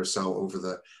 20 or so over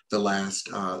the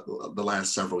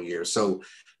last several years. So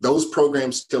those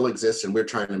programs still exist, and we're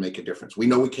trying to make a difference. We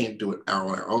know we can't do it on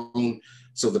our own.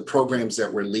 So the programs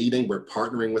that we're leading, we're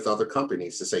partnering with other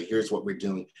companies to say, here's what we're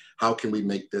doing. How can we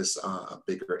make this a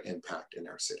bigger impact in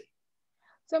our city?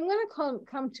 So I'm going to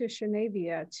come to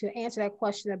Tchernavia to answer that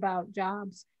question about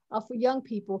jobs for young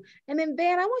people. And then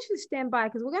Van, I want you to stand by,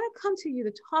 because we're going to come to you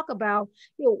to talk about,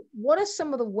 what are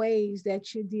some of the ways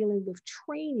that you're dealing with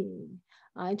training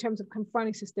in terms of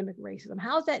confronting systemic racism?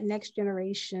 How's that next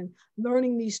generation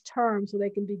learning these terms so they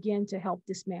can begin to help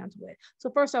dismantle it? So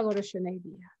first I'll go to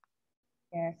Tchernavia.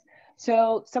 Yes.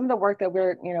 So some of the work that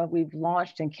we've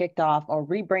launched and kicked off or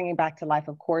re-bringing back to life,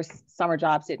 of course, summer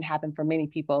jobs didn't happen for many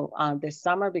people this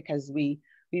summer because we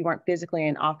weren't physically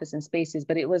in office and spaces,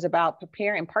 but it was about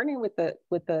preparing and partnering with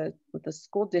the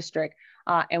school district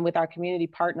and with our community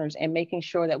partners and making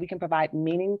sure that we can provide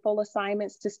meaningful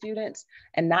assignments to students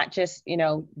and not just,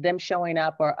 them showing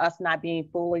up or us not being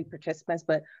fully participants,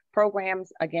 but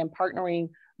programs, again, partnering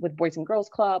with Boys and Girls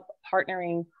Club,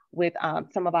 partnering with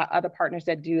some of our other partners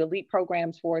that do elite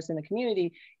programs for us in the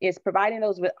community, is providing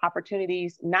those with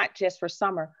opportunities, not just for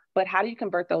summer, but how do you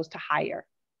convert those to hire,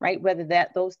 right? Whether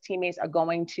those teammates are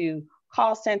going to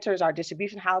call centers, our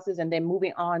distribution houses, and then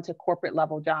moving on to corporate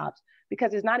level jobs.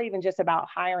 Because it's not even just about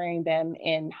hiring them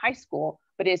in high school,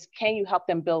 but can you help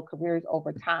them build careers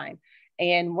over time?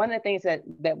 And one of the things that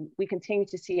we continue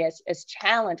to see as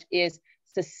challenge is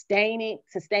sustained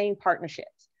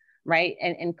partnerships, right?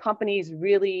 And companies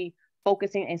really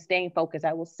focusing and staying focused.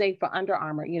 I will say for Under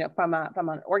Armour, from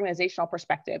an organizational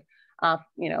perspective,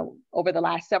 over the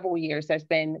last several years, there's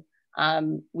been,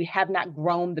 we have not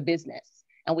grown the business,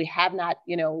 and we have not,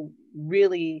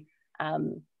 really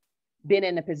been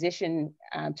in a position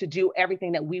to do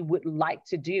everything that we would like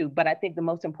to do. But I think the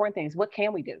most important thing is, what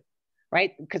can we do?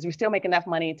 right? Because we still make enough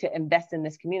money to invest in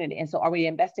this community. And so are we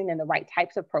investing in the right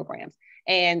types of programs?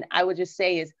 And I would just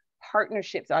say is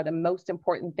partnerships are the most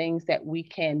important things that we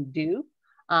can do.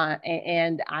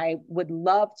 And I would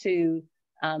love to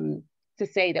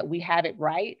say that we have it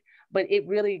right, but it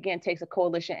really, again, takes a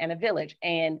coalition and a village,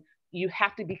 and you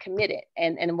have to be committed.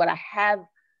 And what I have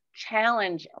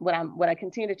challenge, what I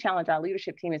continue to challenge our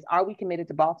leadership team is, are we committed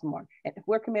to Baltimore? And if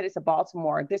we're committed to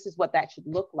Baltimore, this is what that should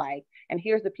look like. And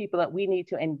here's the people that we need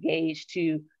to engage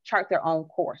to chart their own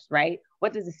course, right?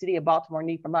 What does the city of Baltimore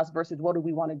need from us versus what do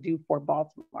we want to do for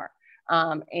Baltimore?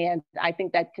 And I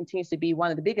think that continues to be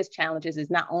one of the biggest challenges, is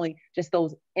not only just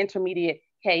those intermediate,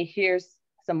 hey, here's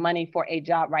some money for a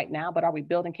job right now, but are we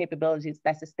building capabilities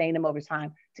that sustain them over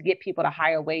time to get people to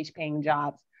higher wage paying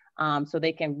jobs, so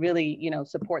they can really,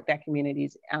 support their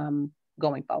communities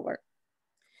going forward.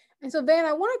 And so, Van,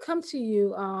 I want to come to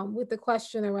you with the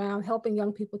question around helping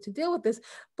young people to deal with this.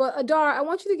 But Adar, I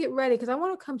want you to get ready, because I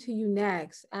want to come to you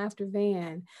next after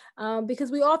Van,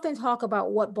 because we often talk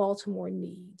about what Baltimore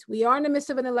needs. We are in the midst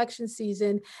of an election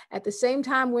season. At the same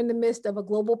time, we're in the midst of a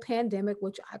global pandemic,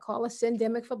 which I call a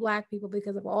syndemic for Black people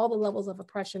because of all the levels of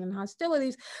oppression and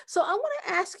hostilities. So I want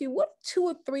to ask you, what 2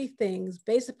 or 3 things,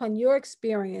 based upon your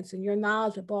experience and your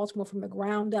knowledge of Baltimore from the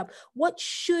ground up, what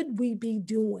should we be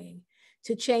doing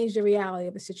to change the reality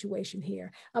of the situation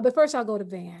here? But first, I'll go to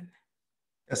Van.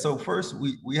 Yeah, so first,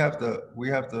 we have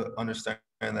to understand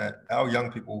that our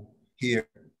young people hear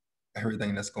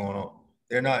everything that's going on.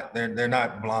 They're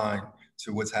not blind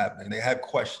to what's happening. They have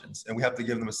questions, and we have to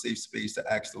give them a safe space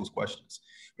to ask those questions.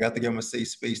 We have to give them a safe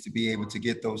space to be able to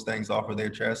get those things off of their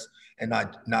chest, and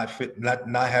not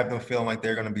have them feeling like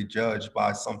they're going to be judged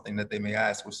by something that they may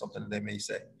ask or something that they may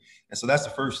say. And so that's the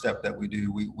first step that we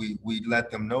do. We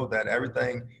let them know that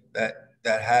everything that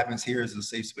happens here is a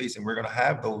safe space, and we're going to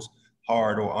have those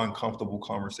hard or uncomfortable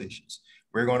conversations.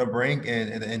 We're going to bring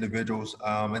in the individuals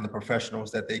and the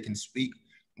professionals that they can speak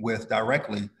with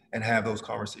directly and have those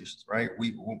conversations, right?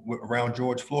 Around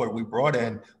George Floyd, we brought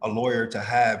in a lawyer to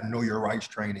have know your rights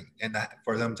training and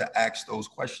for them to ask those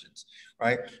questions,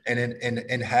 right? And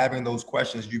in having those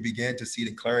questions, you begin to see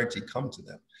the clarity come to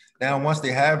them. Now, once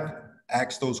they have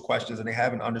asked those questions and they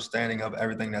have an understanding of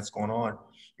everything that's going on,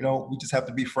 we just have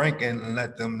to be frank and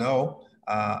let them know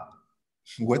how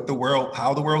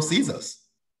the world sees us,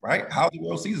 right? How the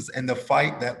world sees us, and the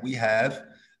fight that we have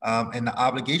and the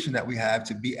obligation that we have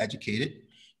to be educated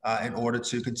in order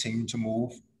to continue to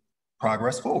move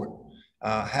progress forward.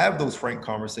 Have those frank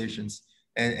conversations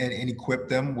and equip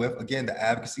them with, again, the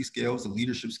advocacy skills, the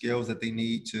leadership skills that they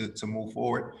need to move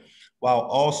forward, while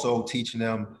also teaching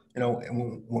them,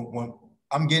 when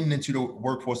I'm getting into the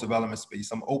workforce development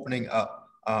space, I'm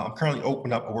currently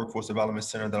opening up a workforce development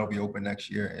center that'll be open next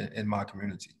year in my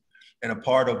community. And a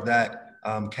part of that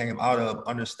came out of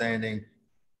understanding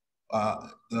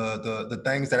the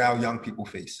things that our young people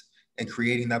face and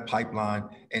creating that pipeline,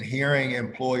 and hearing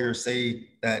employers say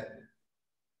that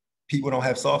people don't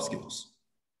have soft skills,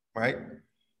 right?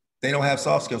 They don't have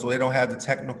soft skills, or they don't have the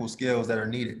technical skills that are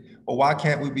needed. Well, why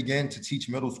can't we begin to teach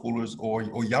middle schoolers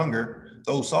or younger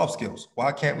those soft skills?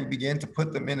 Why can't we begin to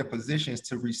put them in the positions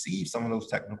to receive some of those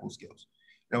technical skills?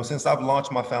 Since I've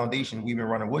launched my foundation, we've been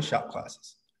running woodshop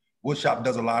classes. Woodshop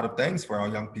does a lot of things for our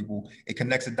young people. It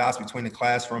connects the dots between the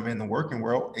classroom and the working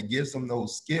world. It gives them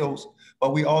those skills,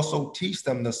 but we also teach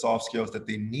them the soft skills that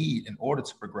they need in order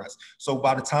to progress. So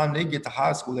by the time they get to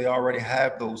high school, they already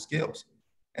have those skills.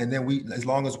 And then as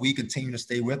long as we continue to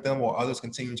stay with them, or others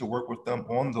continue to work with them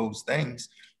on those things,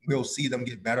 we'll see them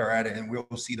get better at it, and we'll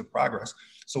see the progress.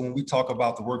 So when we talk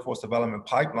about the workforce development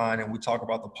pipeline, and we talk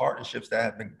about the partnerships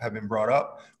that have been brought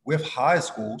up with high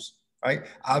schools, right?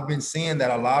 I've been seeing that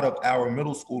a lot of our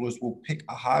middle schoolers will pick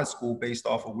a high school based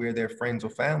off of where their friends or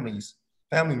family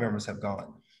members have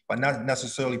gone, but not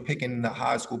necessarily picking the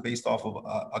high school based off of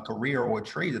a career or a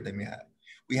trade that they may have.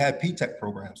 We have P-Tech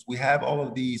programs. We have all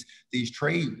of these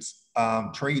trades,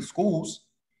 trade schools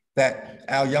that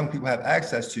our young people have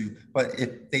access to, but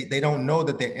if they don't know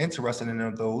that they're interested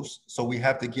in those, so we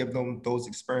have to give them those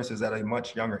experiences at a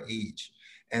much younger age.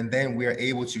 And then we're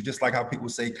able to, just like how people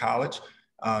say college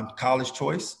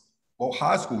choice, or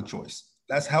high school choice.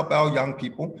 Let's help our young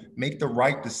people make the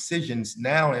right decisions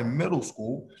now in middle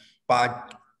school by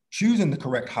choosing the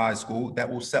correct high school that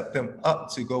will set them up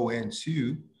to go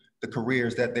into the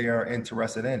careers that they are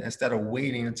interested in, instead of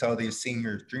waiting until they're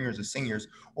seniors, juniors, or seniors,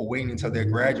 or waiting until they're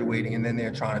graduating and then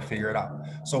they're trying to figure it out.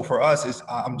 So for us,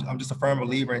 I'm just a firm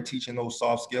believer in teaching those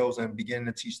soft skills and beginning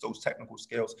to teach those technical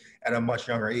skills at a much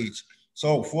younger age.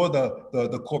 So for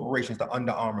the corporations, the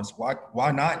Under Armours,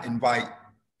 why not invite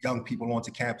young people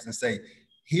onto campus and say,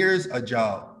 here's a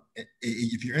job,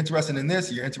 if you're interested in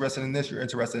this, you're interested in this, you're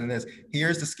interested in this,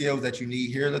 here's the skills that you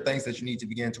need, here are the things that you need to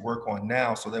begin to work on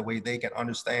now, so that way they can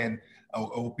understand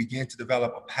or begin to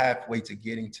develop a pathway to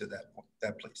getting to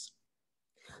that place.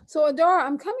 So Adar,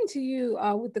 I'm coming to you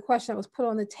with the question that was put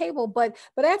on the table, but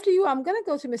after you, I'm going to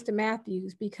go to Mr.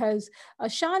 Matthews, because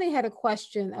Shani had a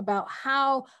question about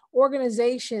how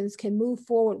organizations can move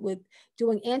forward with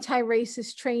doing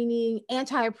anti-racist training,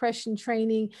 anti-oppression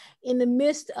training in the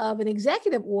midst of an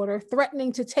executive order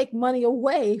threatening to take money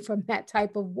away from that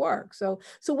type of work. So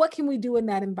what can we do in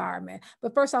that environment?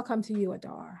 But first, I'll come to you,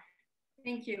 Adar.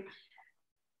 Thank you.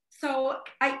 So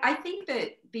I think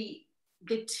that the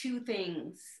two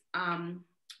things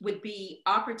would be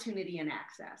opportunity and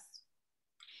access.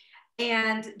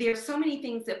 And there's so many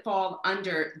things that fall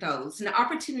under those. And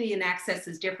opportunity and access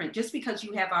is different. Just because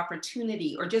you have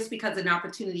opportunity, or just because an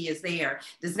opportunity is there,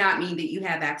 does not mean that you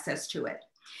have access to it.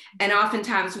 And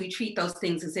oftentimes we treat those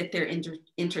things as if they're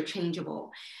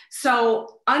interchangeable.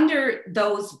 So under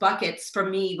those buckets for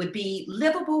me would be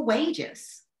livable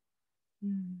wages.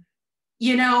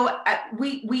 You know,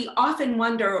 we often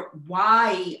wonder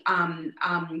why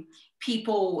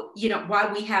people, you know,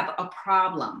 why we have a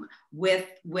problem with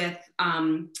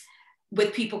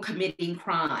people committing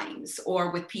crimes, or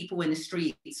with people in the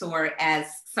streets, or as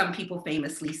some people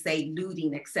famously say,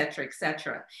 looting, et cetera, et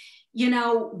cetera. You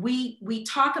know, we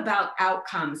talk about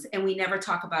outcomes and we never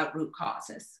talk about root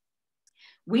causes.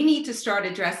 We need to start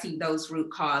addressing those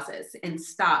root causes and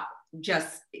stop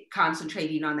just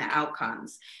concentrating on the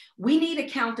outcomes. We need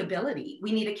accountability.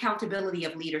 We need accountability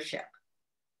of leadership.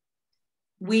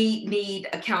 We need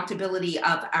accountability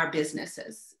of our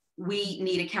businesses. We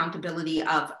need accountability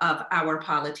of our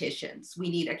politicians. We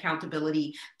need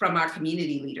accountability from our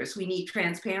community leaders. We need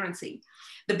transparency.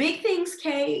 The big things,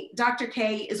 Dr.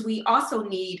 Kaye, is we also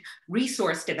need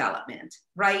resource development,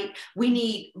 right? We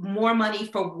need more money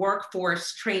for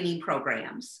workforce training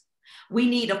programs. We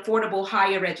need affordable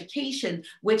higher education,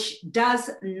 which does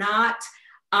not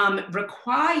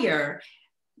require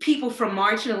people from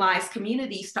marginalized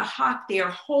communities to hawk their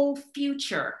whole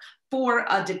future for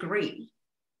a degree.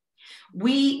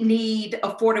 We need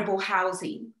affordable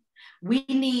housing. We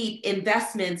need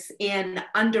investments in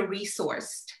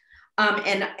under-resourced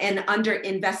and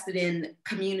under-invested in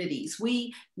communities.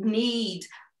 We need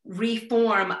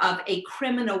reform of a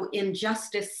criminal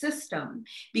injustice system,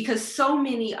 because so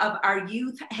many of our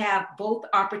youth have both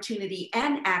opportunity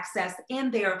and access,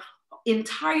 and their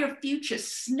entire future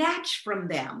snatched from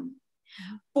them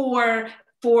for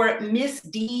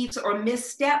misdeeds or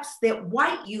missteps that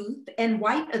white youth and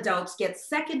white adults get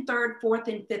second, third, fourth,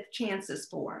 and fifth chances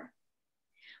for.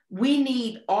 We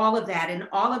need all of that, and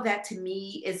all of that to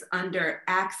me is under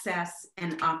access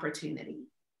and opportunity.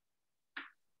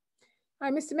 All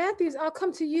right, Mr. Matthews, I'll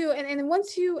come to you. And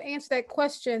once you answer that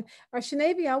question,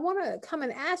 Tchernavia, I want to come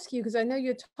and ask you, because I know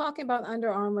you're talking about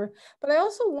Under Armour, but I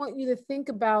also want you to think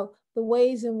about the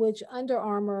ways in which Under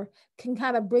Armour can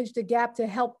kind of bridge the gap to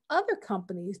help other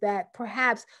companies that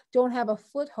perhaps don't have a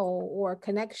foothold or a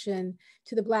connection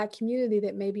to the Black community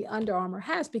that maybe Under Armour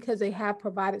has, because they have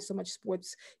provided so much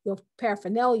sports, you know,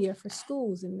 paraphernalia for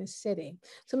schools in this city.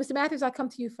 So Mr. Matthews, I'll come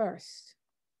to you first.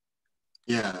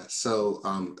 Yeah, so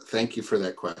thank you for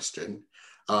that question.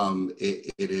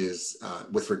 It is,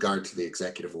 with regard to the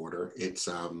executive order, it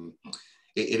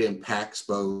impacts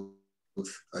both,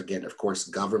 again, of course,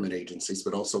 government agencies,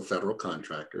 but also federal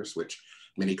contractors, which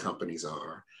many companies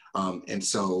are. And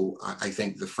so I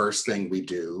think the first thing we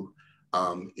do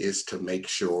is to make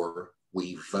sure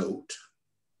we vote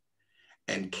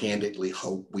and candidly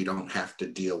hope we don't have to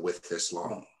deal with this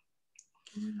long.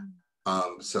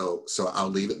 So I'll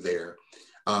leave it there,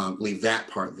 leave that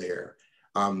part there.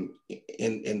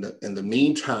 In the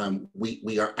meantime,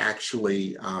 we are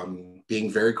actually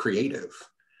being very creative.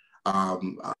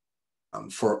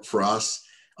 For us,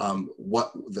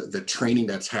 what the training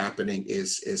that's happening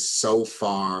is so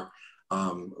far,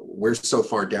 we're so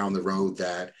far down the road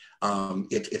that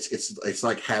it's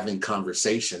like having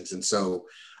conversations. And so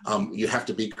you have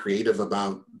to be creative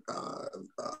about,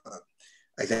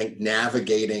 I think,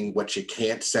 navigating what you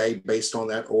can't say based on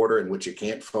that order and what you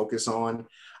can't focus on.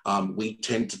 We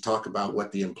tend to talk about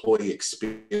what the employee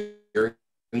experience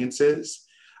is,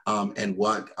 and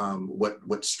what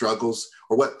struggles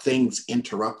or what things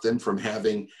interrupt them from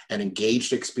having an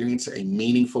engaged experience, a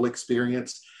meaningful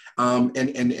experience.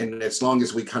 And as long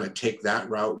as we kind of take that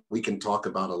route, we can talk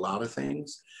about a lot of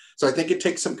things. So I think it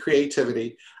takes some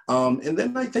creativity. And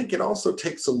then I think it also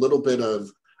takes a little bit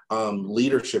of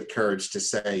leadership courage to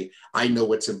say, I know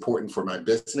what's important for my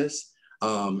business,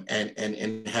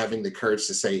 and having the courage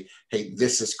to say, hey,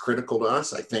 this is critical to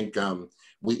us. I think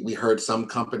We heard some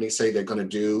companies say they're going to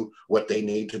do what they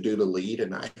need to do to lead,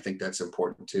 and I think that's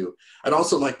important too. I'd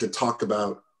also like to talk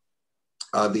about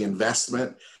the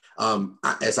investment.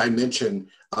 As I mentioned,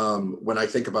 when I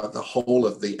think about the whole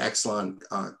of the Exelon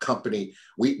company,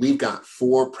 we've got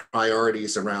 4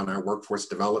 priorities around our workforce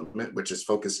development, which is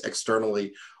focused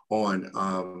externally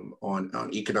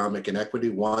on economic inequity.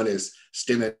 One is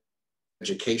STEM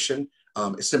education,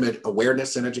 STEM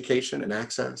awareness and education and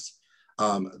access.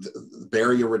 The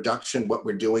barrier reduction, what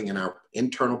we're doing in our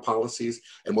internal policies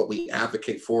and what we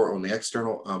advocate for on the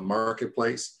external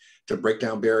marketplace to break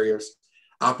down barriers.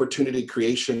 Opportunity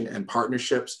creation and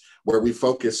partnerships, where we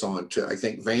focus on, to I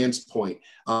think Van's point,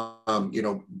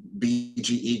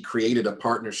 BGE created a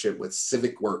partnership with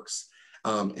Civic Works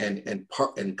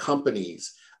and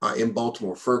companies in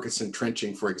Baltimore, Ferguson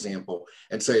Trenching, for example,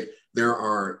 and say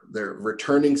they're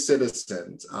returning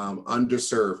citizens,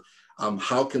 underserved.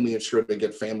 How can we ensure they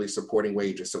get family supporting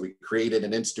wages? So we created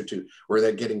an institute where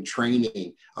they're getting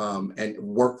training and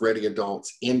work-ready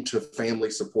adults into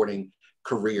family supporting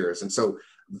careers. And so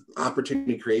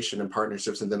opportunity creation and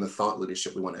partnerships, and then the thought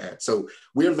leadership we want to add. So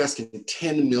we're investing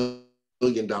 $10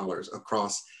 million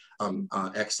across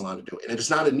Exelon to do it. And it's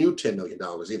not a new $10 million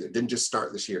either. It didn't just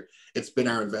start this year. It's been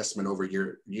our investment over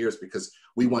years because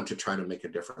we want to try to make a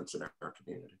difference in our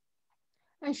community.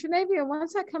 And Tchernavia,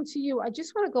 once I come to you, I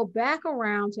just want to go back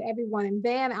around to everyone. And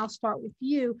Van, I'll start with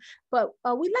you. But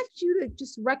we'd like you to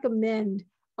just recommend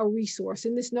a resource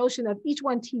in this notion of each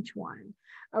one teach one,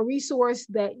 a resource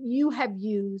that you have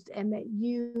used and that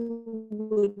you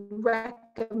would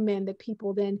recommend that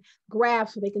people then grab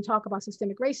so they can talk about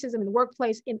systemic racism in the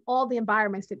workplace in all the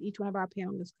environments that each one of our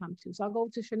panelists come to. So I'll go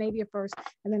to Tchernavia first,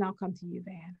 and then I'll come to you,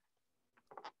 Van.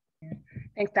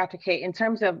 Thanks, Dr. Kaye. In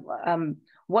terms of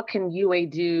what can UA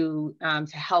do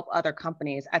to help other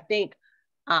companies, I think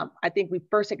we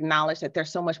first acknowledge that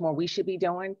there's so much more we should be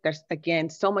doing. There's, again,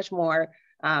 so much more.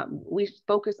 We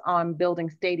focus on building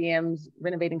stadiums,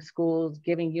 renovating schools,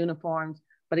 giving uniforms.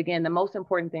 But again, the most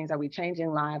important things, are we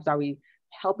changing lives? Are we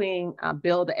helping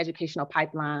build the educational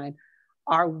pipeline?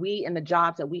 Are we, in the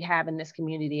jobs that we have in this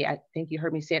community, I think you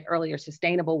heard me say it earlier,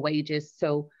 sustainable wages.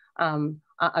 So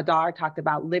Adar talked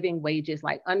about living wages,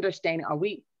 like understanding,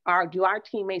 do our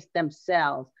teammates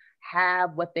themselves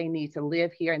have what they need to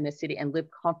live here in this city and live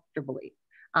comfortably?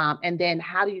 And then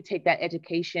how do you take that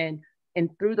education and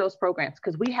through those programs?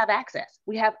 Because we have access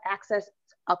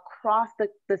across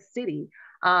the city,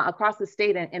 across the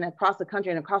state and across the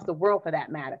country and across the world for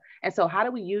that matter. And so how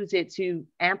do we use it to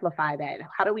amplify that?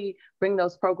 How do we bring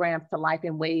those programs to life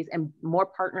in ways and more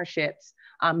partnerships,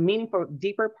 meaningful,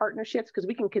 deeper partnerships? Because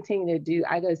we can continue to do,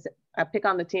 I pick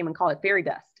on the team and call it fairy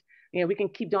dust. We can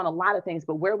keep doing a lot of things,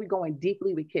 but where are we going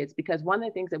deeply with kids? Because one of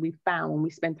the things that we found when we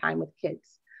spend time with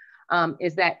kids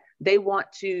is that they want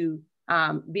to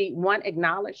be, one,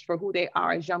 acknowledged for who they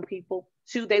are as young people.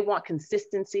 2, they want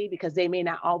consistency because they may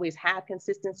not always have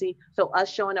consistency. So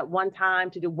us showing up one time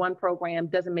to do one program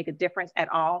doesn't make a difference at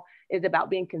all. It's about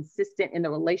being consistent in the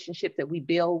relationships that we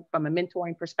build from a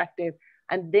mentoring perspective,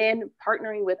 and then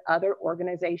partnering with other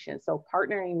organizations. So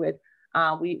partnering with,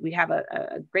 we have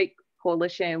a great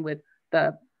coalition with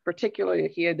particularly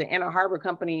here, the Ann Arbor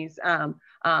companies on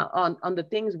the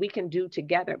things we can do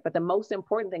together. But the most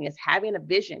important thing is having a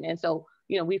vision. And so,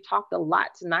 we've talked a lot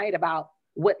tonight about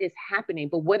what is happening,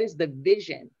 but what is the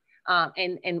vision?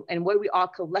 And what are we all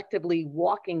collectively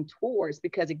walking towards?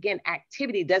 Because again,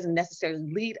 activity doesn't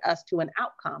necessarily lead us to an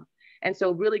outcome. And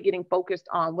so really getting focused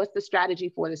on what's the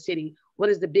strategy for the city? What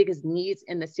is the biggest needs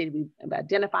in the city? We've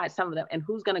identified some of them, and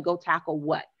who's gonna go tackle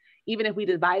what? Even if we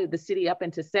divided the city up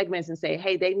into segments and say,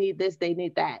 hey, they need this, they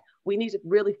need that. We need to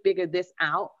really figure this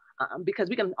out because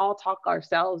we can all talk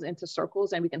ourselves into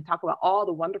circles and we can talk about all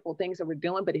the wonderful things that we're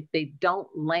doing, but if they don't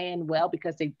land well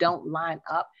because they don't line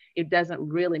up, it doesn't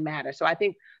really matter. So I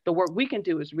think the work we can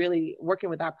do is really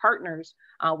working with our partners,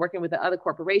 working with the other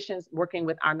corporations, working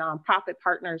with our nonprofit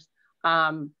partners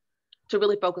to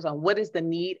really focus on what is the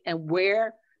need and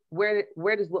where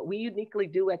does what we uniquely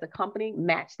do as a company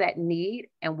match that need,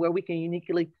 and where we can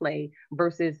uniquely play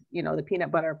versus, the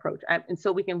peanut butter approach. And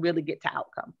so we can really get to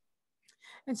outcome.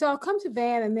 And so I'll come to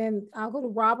Van, and then I'll go to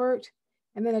Robert,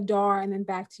 and then Adar, and then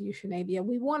back to you, Tchernavia.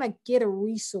 We want to get a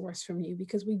resource from you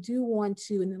because we do want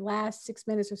to, in the last 6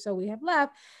 minutes or so we have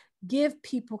left, give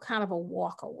people kind of a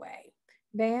walk away.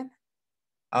 Van?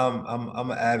 I'm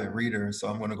an avid reader, so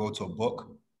I'm going to go to a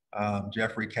book,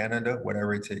 Jeffrey Canada,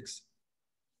 Whatever It Takes.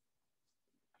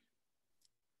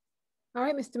 All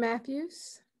right, Mr.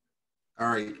 Matthews. All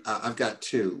right, I've got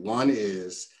 2. One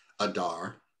is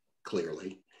Adar,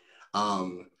 clearly.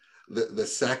 The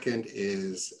second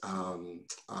is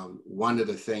one of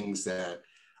the things that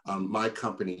my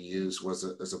company used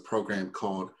was a program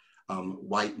called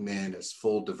White Men as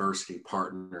Full Diversity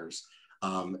Partners,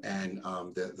 and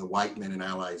the White Men and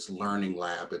Allies Learning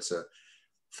Lab.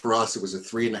 For us, it was a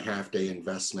 3.5-day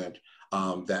investment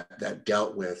that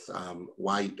dealt with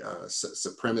white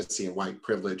supremacy and white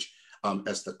privilege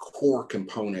as the core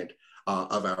component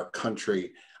of our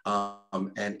country,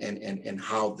 and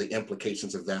how the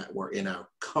implications of that were in our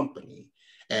company.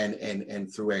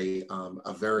 And through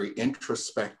a very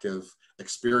introspective,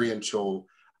 experiential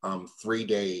 3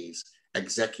 days,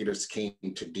 executives came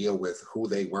to deal with who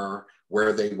they were,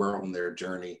 where they were on their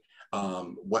journey,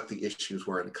 what the issues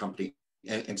were in the company.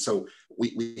 And so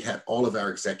we had all of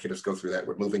our executives go through that.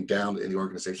 We're moving down in the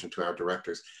organization to our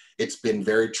directors. It's been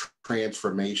very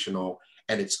transformational,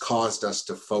 and it's caused us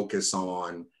to focus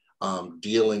on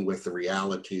dealing with the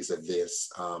realities of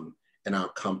this in our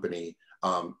company,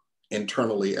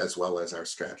 internally, as well as our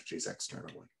strategies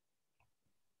externally.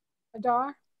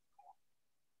 Adar?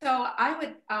 So I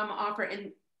would offer,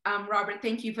 and Robert,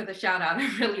 thank you for the shout out.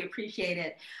 I really appreciate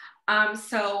it.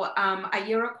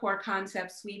 Ayira Core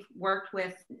Concepts, we've worked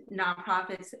with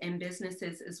nonprofits and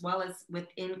businesses as well as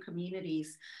within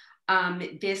communities.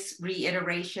 This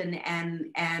reiteration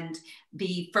and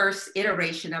the first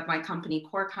iteration of my company,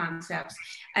 Core Concepts.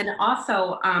 And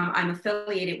also I'm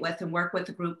affiliated with and work with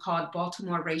a group called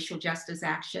Baltimore Racial Justice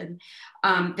Action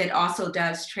that also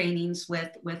does trainings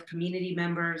with community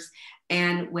members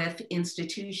and with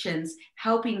institutions,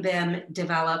 helping them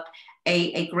develop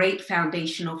a great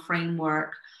foundational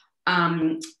framework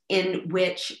in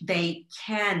which they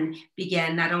can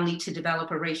begin not only to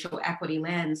develop a racial equity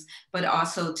lens, but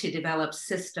also to develop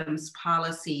systems,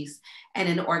 policies, and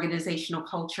an organizational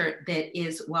culture that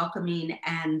is welcoming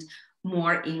and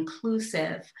more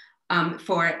inclusive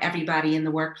for everybody in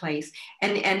the workplace.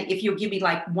 And if you'll give me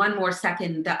like one more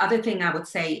second, the other thing I would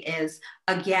say is,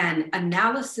 again,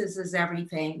 analysis is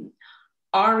everything.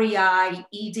 REI,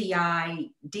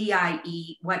 EDI,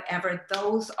 DIE, whatever,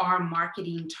 those are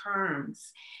marketing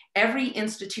terms. Every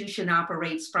institution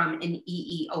operates from an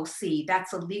EEOC.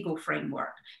 That's a legal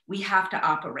framework. We have to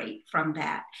operate from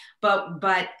that.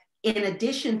 But in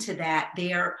addition to that,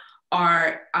 there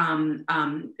are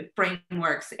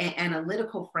frameworks,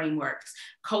 analytical frameworks,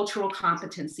 cultural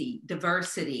competency,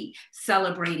 diversity,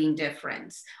 celebrating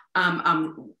difference,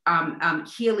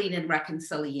 healing and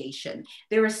reconciliation.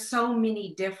 There are so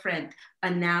many different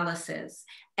analyses.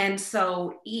 And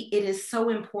so it is so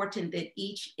important that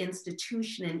each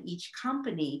institution and each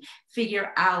company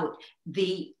figure out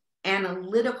the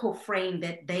analytical frame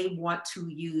that they want to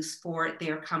use for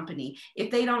their company. If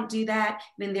they don't do that,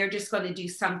 then they're just going to do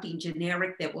something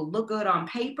generic that will look good on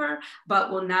paper,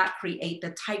 but will not create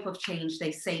the type of change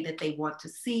they say that they want to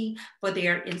see for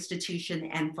their institution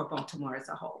and for Baltimore as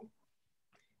a whole.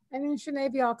 And then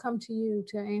Tchernavia, I'll come to you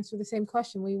to answer the same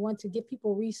question. We want to give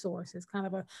people resources, kind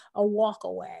of a walk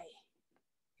away.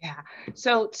 Yeah.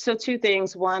 So two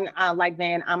things. One, like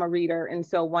Van, I'm a reader, and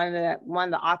so one of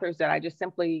the authors that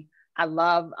I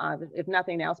love, if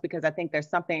nothing else, because I think there's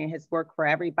something in his work for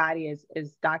everybody,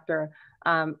 is Dr.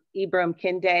 Ibram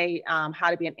Kendi, How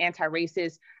to Be an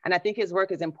Anti-Racist. And I think his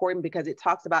work is important because it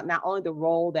talks about not only the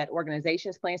role that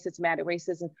organizations play in systematic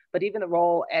racism, but even the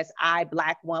role as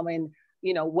Black woman,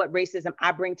 what racism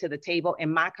I bring to the table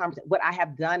in my conversation, what I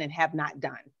have done and have not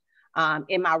done.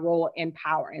 In my role in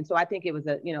power. And so I think it was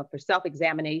for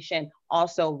self-examination,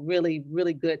 also really,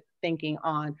 really good thinking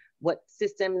on what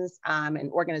systems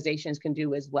and organizations can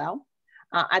do as well.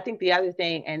 I think the other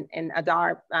thing, and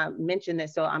Adar mentioned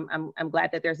this, so I'm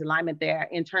glad that there's alignment there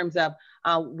in terms of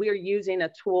we're using a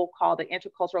tool called the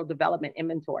Intercultural Development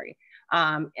Inventory.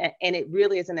 And it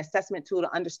really is an assessment tool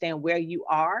to understand where you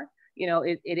are.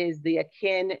 It is the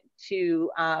akin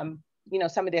to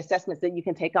some of the assessments that you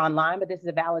can take online, but this is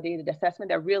a validated assessment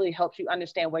that really helps you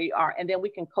understand where you are. And then we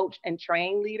can coach and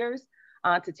train leaders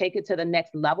to take it to the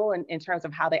next level in terms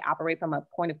of how they operate from a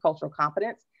point of cultural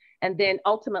competence. And then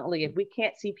ultimately, if we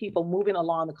can't see people moving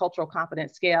along the cultural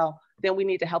competence scale, then we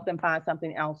need to help them find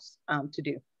something else to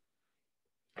do.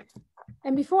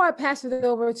 And before I pass it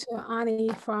over to Ani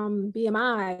from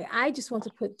BMI, I just want to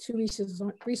put two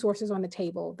resources on the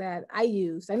table that I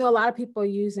use. I know a lot of people are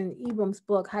using Ibram's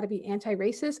book, How to Be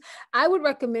Anti-Racist. I would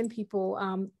recommend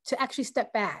people to actually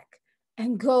step back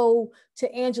and go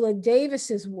to Angela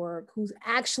Davis's work, who's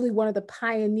actually one of the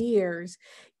pioneers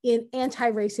in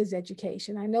anti-racist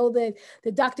education. I know that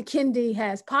Dr. Kendi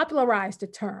has popularized the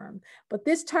term, but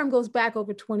this term goes back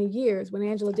over 20 years when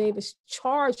Angela Davis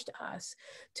charged us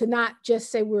to not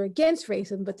just say we're against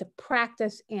racism, but to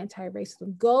practice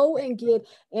anti-racism. Go and get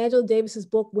Angela Davis's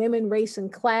book, Women, Race,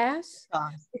 and Class,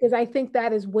 because I think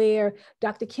that is where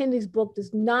Dr. Kendi's book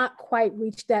does not quite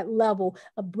reach that level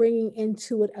of bringing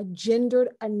into it a gendered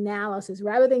analysis,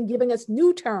 rather than giving us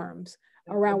new terms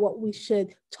around what we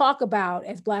should talk about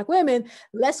as Black women.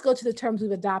 Let's go to the terms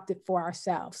we've adopted for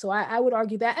ourselves. So I would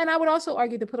argue that. And I would also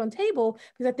argue to put on table,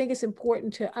 because I think it's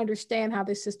important to understand how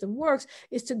this system works,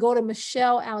 is to go to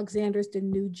Michelle Alexander's The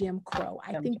New Jim Crow.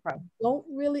 I think you don't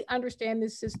really understand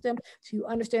this system so you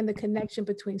understand the connection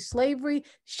between slavery,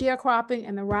 sharecropping,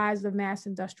 and the rise of the mass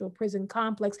industrial prison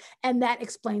complex. And that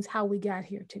explains how we got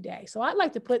here today. So I'd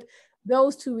like to put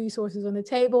those two resources on the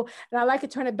table. And I'd like to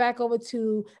turn it back over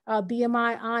to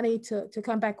BMI Ani to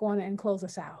come back on and close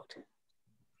us out.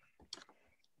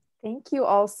 Thank you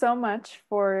all so much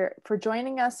for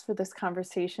joining us for this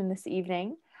conversation this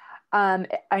evening. I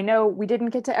know we didn't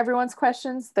get to everyone's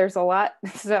questions. There's a lot.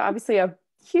 This is obviously a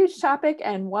huge topic,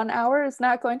 and 1 hour is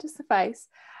not going to suffice.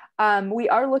 We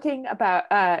are looking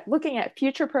at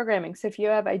future programming. So if you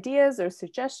have ideas or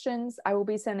suggestions, I will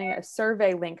be sending a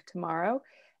survey link tomorrow.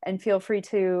 And feel free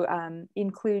to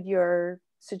include your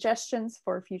suggestions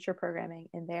for future programming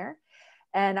in there.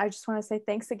 And I just want to say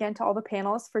thanks again to all the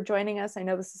panelists for joining us. I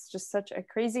know this is just such a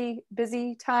crazy,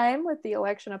 busy time with the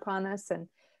election upon us and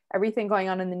everything going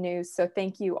on in the news. So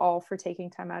thank you all for taking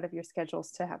time out of your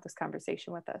schedules to have this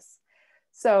conversation with us.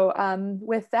 So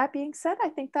with that being said, I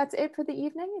think that's it for the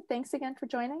evening. Thanks again for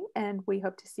joining, and we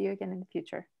hope to see you again in the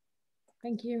future.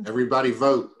 Thank you. Everybody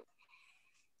vote.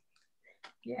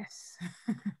 Yes.